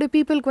அவங்களோட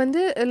பீப்புளுக்கு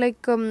வந்து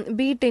லைக்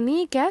பீட் எனி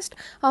கேஸ்ட்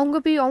அவங்க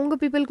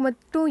பீப்புளுக்கு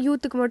மட்டும்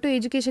யூத்துக்கு மட்டும்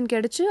எஜுகேஷன்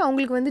கிடச்சி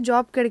அவங்களுக்கு வந்து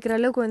ஜாப் கிடைக்கிற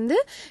அளவுக்கு வந்து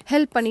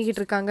ஹெல்ப்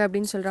பண்ணிக்கிட்டு இருக்காங்க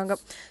அப்படின்னு சொல்கிறாங்க.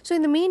 ஸோ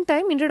இந்த mean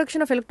time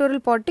introduction of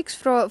electoral politics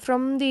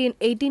from the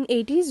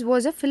 1880s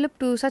was a fillip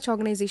to such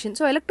organization.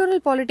 So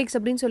electoral politics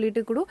அப்படின்னு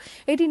சொல்லிட்டு கூட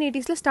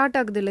 1880s ஸ்டார்ட்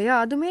ஆகுது இல்லையா,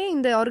 அதுவுமே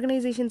இந்த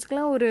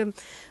ஆர்கனைசேஷன்ஸ்க்குலாம் ஒரு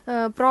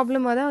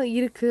ப்ராப்ளமாக தான்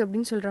இருக்குது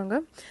அப்படின்னு சொல்கிறாங்க.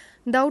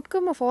 The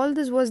outcome of all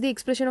this was the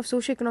expression of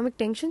socio-economic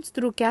tensions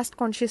through caste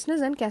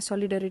consciousness and caste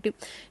solidarity.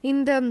 In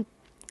the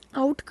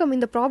outcome,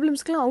 இந்த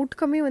ப்ராப்ளம்ஸ்க்குலாம்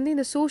அவுட்கமே வந்து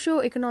இந்த சோஷியோ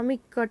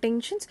எக்கனாமிக்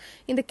டென்ஷன்ஸ்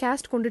இந்த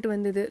கேஸ்ட் கொண்டுட்டு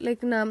வந்தது.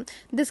 லைக்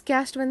திஸ்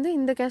கேஸ்ட் வந்து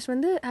இந்த கேஸ்ட்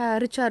வந்து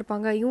ரிச்சாக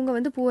இருப்பாங்க, இவங்க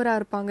வந்து புவராக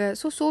இருப்பாங்க.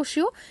 ஸோ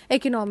சோஷியோ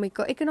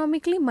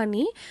எக்கனாமிக்லி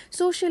மணி,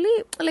 சோஷியலி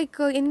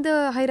லைக் எந்த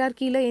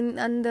ஹைரார்க்கியில்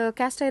அந்த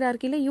கேஸ்ட்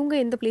ஹைரார்க்கியில் இவங்க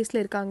எந்த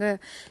பிளேஸில் இருக்காங்க.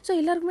 ஸோ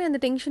எல்லாருக்குமே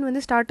அந்த டென்ஷன்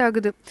வந்து ஸ்டார்ட்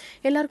ஆகுது,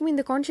 எல்லாருக்குமே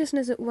இந்த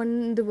கான்ஷியஸ்னஸ்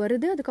வந்து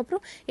வருது.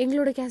 அதுக்கப்புறம்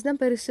எங்களோட கேஸ்ட்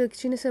தான் பெருசு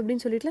சின்னசு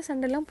அப்படின்னு சொல்லிட்டுலாம்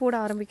சண்டைலாம் போட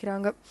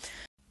ஆரம்பிக்கிறாங்க.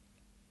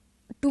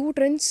 டூ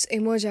ட்ரெண்ட்ஸ்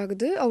எமர்ஜ்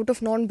ஆகுது அவுட்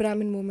ஆஃப் நான்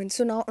பிராமின் மூமெண்ட்ஸ்.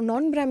 ஸோ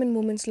நான் பிராமின்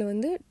மூமெண்ட்ஸில்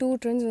வந்து டூ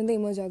ட்ரெண்ட்ஸ் வந்து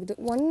எமர்ஜ் ஆகுது.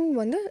 ஒன்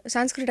வந்து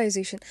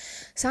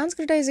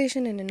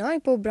சான்ஸ்கிரிட்டைசேஷன் என்னென்னா,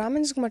 இப்போது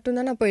பிராமின்ஸ்க்கு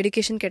மட்டும்தான் அப்போ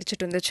எஜுகேஷன்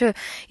கிடச்சிட்டு இருந்துச்சு.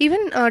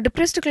 ஈவன்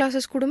டிப்ரெஸ்டு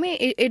கிளாஸஸ் கூடமே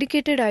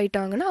எடுக்கேட்டட்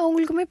ஆகிட்டாங்கன்னா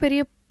அவங்களுக்குமே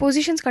பெரிய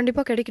பொசிஷன்ஸ்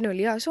கண்டிப்பாக கிடைக்கணும்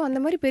இல்லையா. ஸோ அந்த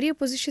மாதிரி பெரிய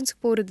பொசிஷன்ஸ்க்கு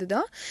போகிறது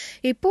தான்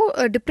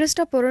இப்போது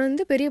டிப்ரெஸ்டாக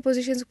பிறந்து பெரிய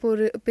பொசிஷன்ஸ்க்கு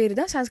போகிற பேர்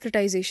தான்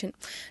சான்ஸ்கிரிட்டைசேஷன்.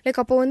 லைக்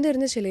அப்போ வந்து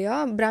இருந்துச்சு இல்லையா,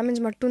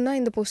 பிராமின்ஸ் மட்டும்தான்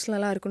இந்த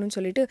போஸ்ட்லலாம் இருக்கணும்னு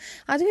சொல்லிட்டு.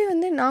 அதுவே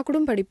வந்து நான்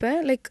கூட படிப்பேன்,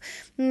 லைக்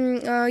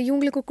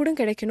இவங்களுக்கு கூட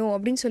கிடைக்கணும்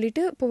அப்படின்னு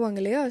சொல்லிட்டு போவாங்க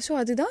இல்லையா. ஸோ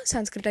அதுதான்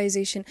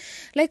சான்ஸ்கிரிட்டைசேஷன்.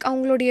 லைக்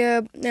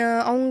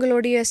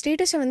அவங்களுடைய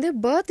ஸ்டேட்டஸை வந்து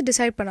பர்த்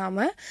டிசைட்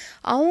பண்ணாமல்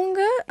அவங்க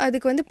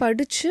அதுக்கு வந்து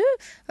படித்து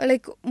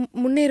லைக்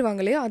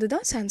முன்னேறுவாங்க இல்லையா,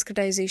 அதுதான்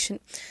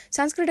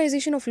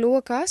சான்ஸ்கிரிட்டைசேஷன் ஆஃப்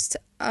லோவர் காஸ்ட்.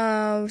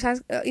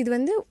 இது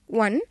வந்து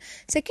ஒன்.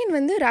 செகண்ட்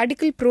வந்து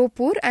radical bro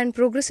poor and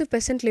progressive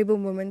Besant labour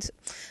moments.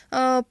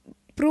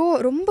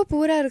 ரொம்ப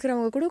பூராக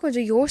இருக்கிறவங்க கூட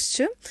கொஞ்சம்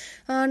யோசிச்சு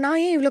நான்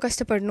ஏன் இவ்வளோ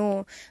கஷ்டப்படணும்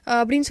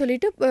அப்படின்னு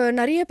சொல்லிட்டு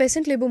நிறைய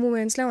பெசன்ட் லேபர்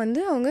மூமெண்ட்ஸ்லாம்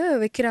வந்து அவங்க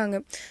வைக்கிறாங்க.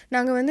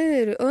 நாங்கள் வந்து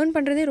ஏர்ன்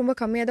பண்ணுறதே ரொம்ப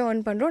கம்மியாக தான்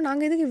ஏர்ன் பண்ணுறோம்,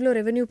 நாங்கள் எதுக்கு இவ்வளோ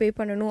ரெவென்யூ பே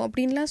பண்ணணும்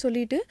அப்படின்லாம்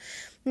சொல்லிட்டு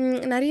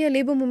நிறைய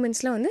லேபர்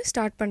மூமெண்ட்ஸ்லாம் வந்து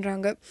ஸ்டார்ட்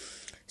பண்ணுறாங்க.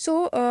 So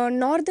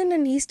northern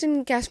and eastern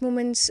caste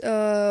moments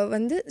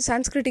வந்து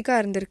சான்ஸ்கிரிட்டிக்காக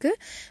இருந்திருக்கு.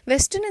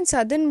 வெஸ்டர்ன் அண்ட்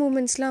சதர்ன்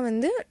மூமெண்ட்ஸ்லாம்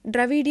வந்து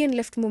டிராவிடியன்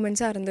லெஃப்ட்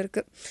மூமெண்ட்ஸாக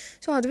இருந்திருக்கு.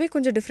 ஸோ அதுவே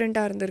கொஞ்சம்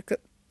டிஃப்ரெண்ட்டாக இருந்திருக்கு.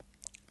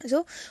 So,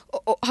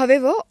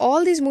 however,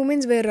 all these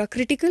movements were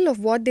critical of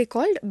what they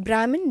called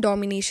Brahmin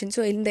domination.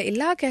 So, இந்த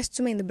எல்லா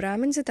கேஸ்ட்ஸுமே, இந்த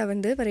பிராமின்ஸை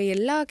தவிர்த்து வர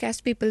எல்லா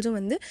கேஸ்ட் பீப்புள்ஸும்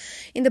வந்து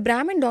இந்த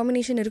பிராமின்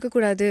டாமினேஷன்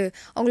இருக்கக்கூடாது,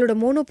 அவங்களோட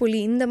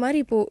மோனோபொலி இந்த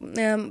மாதிரி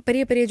இப்போது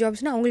பெரிய பெரிய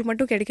ஜாப்ஸ்னால் அவங்களுக்கு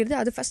மட்டும் கிடைக்கிறது,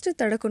 அது ஃபஸ்ட்டு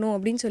தடுக்கணும்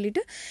அப்படின்னு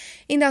சொல்லிட்டு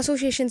இந்த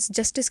அசோசியேஷன்ஸ்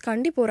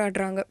ஜஸ்டிஸ்காண்டி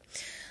போராடுறாங்க.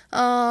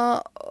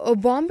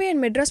 பாம்பே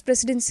அண்ட் மெட்ராஸ்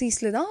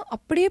பிரசிடென்சிஸில் தான்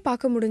அப்படியே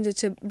பார்க்க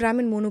முடிஞ்சிச்சு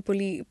பிராமின்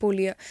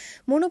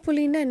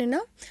மோனோபொலின்னா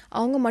என்னென்னா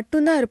அவங்க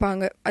மட்டும்தான்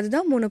இருப்பாங்க,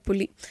 அதுதான்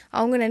மோனோபொலி.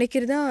 அவங்க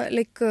நினைக்கிறதா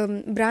லைக்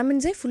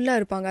பிராமின்ஸே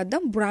ஃபுல்லாக இருப்பாங்க,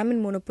 அதுதான்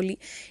பிராமின் மோனோபொலி.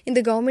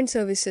 இந்த கவர்மெண்ட்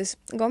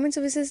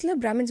சர்வீசஸில்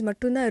பிராமின்ஸ்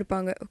மட்டும்தான்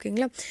இருப்பாங்க,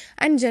 ஓகேங்களா.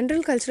 And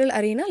general cultural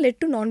arena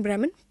led to நான்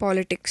பிராமின்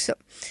பாலிட்டிக்ஸ்.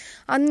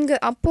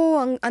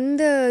 அப்போது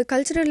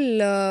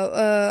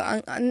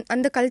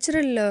அந்த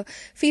கல்ச்சரல்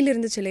ஃபீல்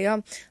இருந்துச்சு இல்லையா.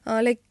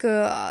 லைக்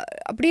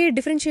அப்படியே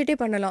டிஃப்ரென்ஷியேட்டே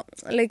பண்ணலாம்,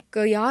 லைக்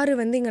யார்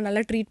வந்து இங்கே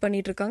நல்லா ட்ரீட்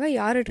பண்ணிகிட்ருக்காங்க,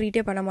 யாரை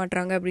ட்ரீட்டே பண்ண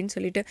மாட்டாங்க அப்படின்னு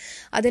சொல்லிட்டு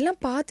அதெல்லாம்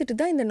பார்த்துட்டு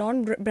தான் இந்த நான்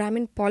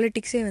பிராமின்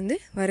பாலிட்டிக்ஸே வந்து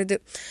வருது.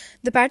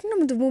 The pattern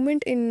of the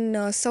moment in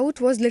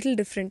South was little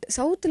different.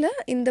 சவுத்தில்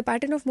இந்த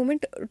பேட்டர்ன் ஆஃப்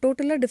மூமெண்ட்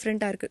டோட்டலாக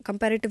டிஃப்ரெண்ட்டாக இருக்குது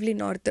comparatively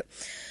north.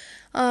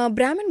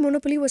 Brahmin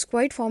monopoly was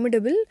quite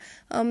formidable.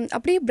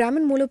 அப்படியே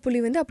பிராமின் மோனோபொலி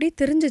வந்து அப்படியே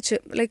தெரிஞ்சிச்சு,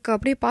 லைக்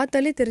அப்படியே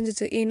பார்த்தாலே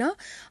தெரிஞ்சிச்சு. ஏன்னா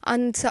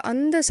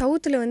அந்த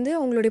சவுத்தில் வந்து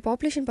அவங்களுடைய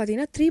பாப்புலேஷன்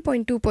பார்த்தீங்கன்னா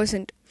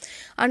 3.2%.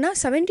 ஆனால்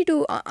 72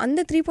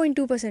 அந்த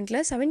 3.2%ல்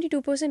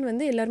 72%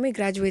 வந்து எல்லாருமே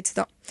கிராஜுவேட்ஸ்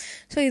தான்.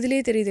 ஸோ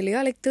இதுலேயே தெரியுது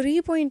இல்லையா, லைக்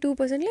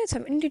 3.2%ல்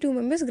 72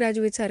 மெம்பர்ஸ்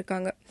கிராஜுவேட்ஸாக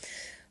இருக்காங்க.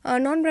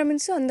 நான்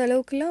பிராமின்ஸும் அந்த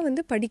அளவுக்குலாம்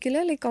வந்து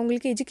படிக்கலை, லைக்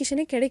அவங்களுக்கு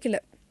எஜுகேஷனே கிடைக்கல.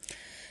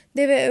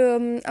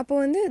 அப்போ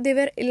வந்து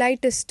தேவர்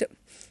எலைட்டிஸ்ட்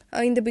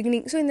இந்த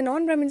பிகினிங். ஸோ இந்த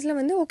நான் பிராமின்ஸ்லாம்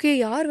வந்து ஓகே,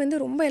 யார் வந்து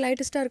ரொம்ப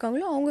எலைட்டிஸ்ட்டாக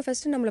இருக்காங்களோ அவங்க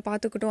ஃபஸ்ட்டு நம்மளை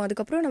பார்த்துக்கிட்டோம்,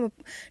 அதுக்கப்புறம்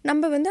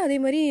நம்ம வந்து அதே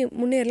மாதிரி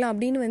முன்னேறலாம்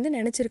அப்படின்னு வந்து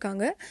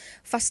நினச்சிருக்காங்க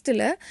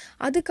ஃபஸ்ட்டில்.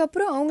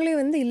 அதுக்கப்புறம் அவங்களே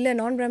வந்து இல்லை,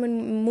 நான் பிராமின்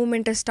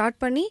மூமெண்ட்டை ஸ்டார்ட்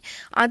பண்ணி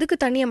அதுக்கு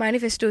தனியாக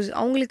மேனிஃபெஸ்டோஸ்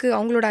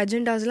அவங்களோட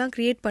அஜெண்டாஸ்லாம்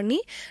க்ரியேட் பண்ணி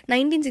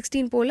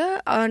 1916 போல்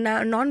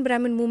நான்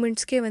பிராமின்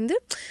மூமெண்ட்ஸ்க்கே வந்து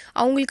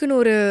அவங்களுக்குன்னு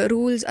ஒரு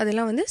ரூல்ஸ்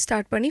அதெல்லாம் வந்து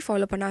ஸ்டார்ட் பண்ணி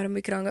ஃபாலோ பண்ண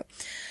ஆரம்பிக்கிறாங்க.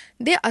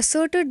 they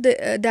asserted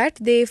that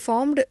they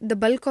formed the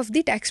bulk of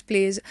the tax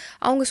payers.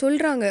 அவங்க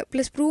சொல்கிறாங்க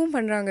ப்ளஸ் ப்ரூவும்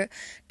பண்ணுறாங்க,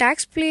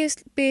 டேக்ஸ்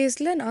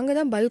பேஸில் நாங்கள்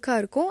தான் பல்காக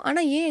இருக்கோம்,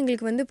 ஆனால் ஏன்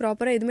எங்களுக்கு வந்து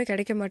ப்ராப்பராக எதுவுமே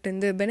கிடைக்க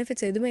மாட்டேங்குது,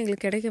 பெனிஃபிட்ஸ் எதுவுமே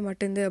எங்களுக்கு கிடைக்க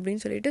மாட்டேங்குது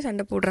அப்படின்னு சொல்லிட்டு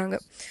சண்டை போடுறாங்க.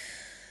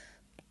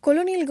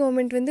 கொலோனியல்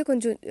கவர்மெண்ட் வந்து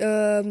கொஞ்சம்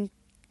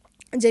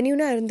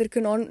ஜென்யூனாக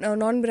இருந்திருக்கு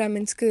நான்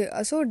பிராமின்ஸ்க்கு,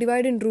 ஸோ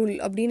டிவைட் அண்ட் ரூல்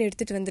அப்படின்னு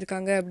எடுத்துகிட்டு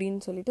வந்திருக்காங்க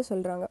அப்படின்னு சொல்லிட்டு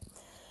சொல்கிறாங்க.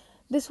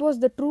 This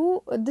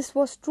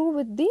was true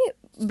with the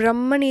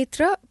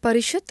Brahmanetra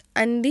Parishad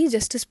and the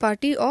Justice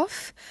Party of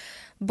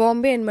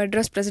Bombay and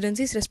Madras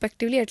presidencies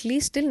respectively at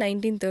least till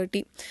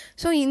 1930.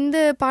 So இந்த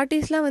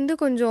பார்ட்டிஸ்லாம் வந்து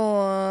கொஞ்சம்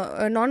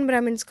நான்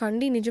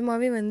பிராமின்ஸ்காண்டி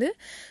நிஜமாகவே வந்து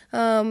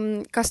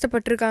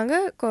கஷ்டப்பட்டிருக்காங்க.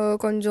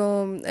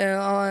 கொஞ்சம்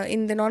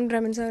இந்த நான்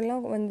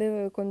பிராமின்ஸெல்லாம் வந்து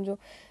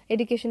கொஞ்சம்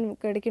எஜுகேஷன்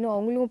கிடைக்கணும்,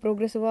 அவங்களும்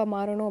ப்ரோக்ரெசிவாக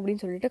மாறணும்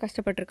அப்படின்னு சொல்லிட்டு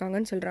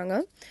கஷ்டப்பட்டிருக்காங்கன்னு சொல்கிறாங்க.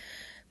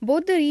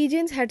 Both the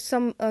regions had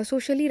some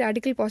socially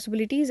radical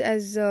possibilities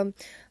as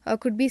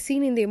could be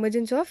seen in the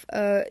emergence of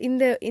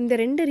இந்த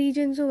ரெண்டு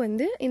ரீஜன்ஸும்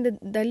வந்து இந்த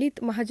தலித்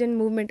மஹஜன்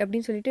மூவ்மெண்ட்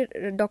அப்படின்னு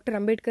சொல்லிட்டு டாக்டர்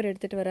அம்பேத்கர்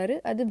எடுத்துகிட்டு வராரு,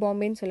 அது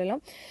பாம்பேன்னு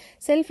சொல்லலாம்.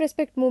 செல்ஃப்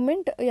ரெஸ்பெக்ட்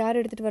மூவ்மெண்ட் யார்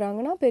எடுத்துகிட்டு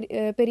வராங்கன்னா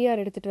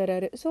பெரியார் எடுத்துகிட்டு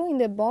வராரு. ஸோ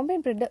இந்த பாம்பே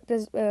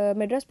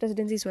மெட்ராஸ்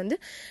பிரசிடென்சிஸ் வந்து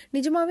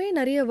நிஜமாகவே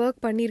நிறைய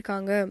ஒர்க்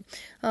பண்ணியிருக்காங்க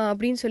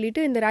அப்படின்னு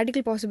சொல்லிட்டு இந்த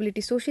ரேடிக்கல்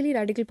பாசிபிலிட்டிஸ், சோஷியலி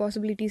ரேடிக்கல்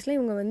பாசிபிலிட்டிஸில்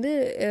இவங்க வந்து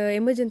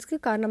எமர்ஜென்ஸ்க்கு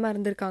காரணமாக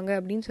இருந்திருக்காங்க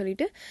அப்படின்னு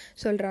சொல்லிட்டு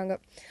சொல்கிறாங்க.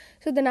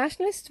 So the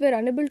nationalists were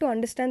unable to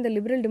understand the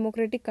liberal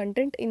democratic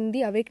content in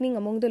the awakening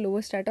among the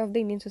lower strata of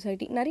the Indian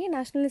society. நிறைய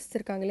நேஷனலிஸ்ட்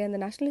இருக்காங்களே, அந்த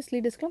நேஷனலிஸ்ட்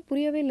லீடர்ஸ்க்குலாம்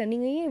புரியவே இல்லை,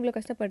 நீங்கள் ஏன் இவ்வளோ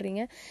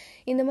கஷ்டப்படுறீங்க,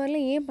 இந்த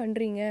மாதிரிலாம் ஏன்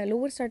பண்ணுறீங்க,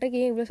 லோவர்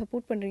ஸ்டாட்டாக்கு ஏன் இவ்வளோ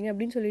சப்போர்ட் பண்ணுறீங்க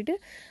அப்படின்னு சொல்லிட்டு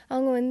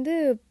அவங்க வந்து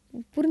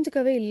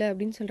புரிஞ்சுக்கவே இல்லை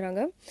அப்படின்னு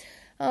சொல்கிறாங்க.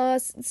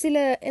 சில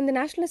இந்த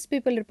நேஷ்னலிஸ்ட்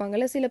பீப்புள்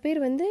இருப்பாங்கள்ல, சில பேர்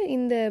வந்து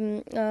இந்த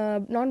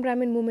நான்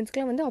பிராமின்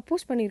மூமெண்ட்ஸ்க்கெலாம் வந்து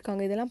அப்போஸ்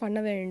பண்ணியிருக்காங்க, இதெல்லாம்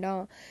பண்ண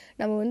வேண்டாம்,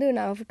 நம்ம வந்து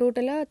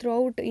டோட்டலாக through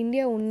out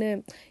India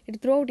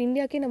through out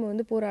இந்தியாக்கே நம்ம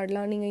வந்து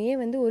போராடலாம், நீங்கள்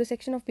ஏன் வந்து ஒரு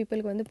செக்ஷன் ஆஃப்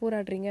பீப்புளுக்கு வந்து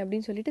போராடுறீங்க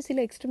அப்படின்னு சொல்லிட்டு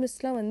சில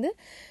எக்ஸ்ட்ரீமிஸ்ட்லாம் வந்து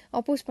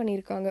அப்போஸ்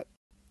பண்ணியிருக்காங்க.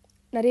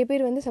 நிறைய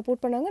பேர் வந்து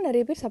சப்போர்ட் பண்ணாங்க,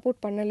 நிறைய பேர் சப்போர்ட்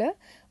பண்ணலை.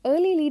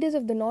 Early leaders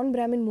of the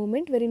non-Brahmin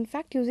movement were in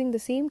fact using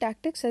the same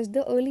tactics as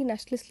the early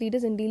nationalist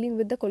leaders in dealing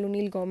with the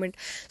colonial government.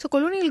 So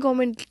colonial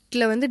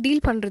governmentல வந்து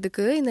டீல்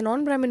பண்ணுறதுக்கு இந்த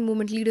நான்-Brahmin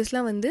movement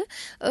லீடர்ஸ்லாம் வந்து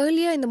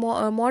ஏர்லியாக இந்த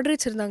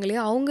மாடரேட்ஸ் இருந்தாங்க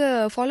இல்லையா, அவங்க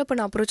ஃபாலோ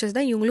பண்ண அப்ரோச்சஸ்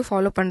தான் இவங்களும்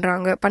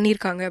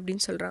பண்ணியிருக்காங்க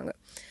அப்படின்னு சொல்கிறாங்க.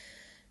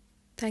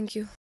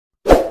 தேங்க்யூ.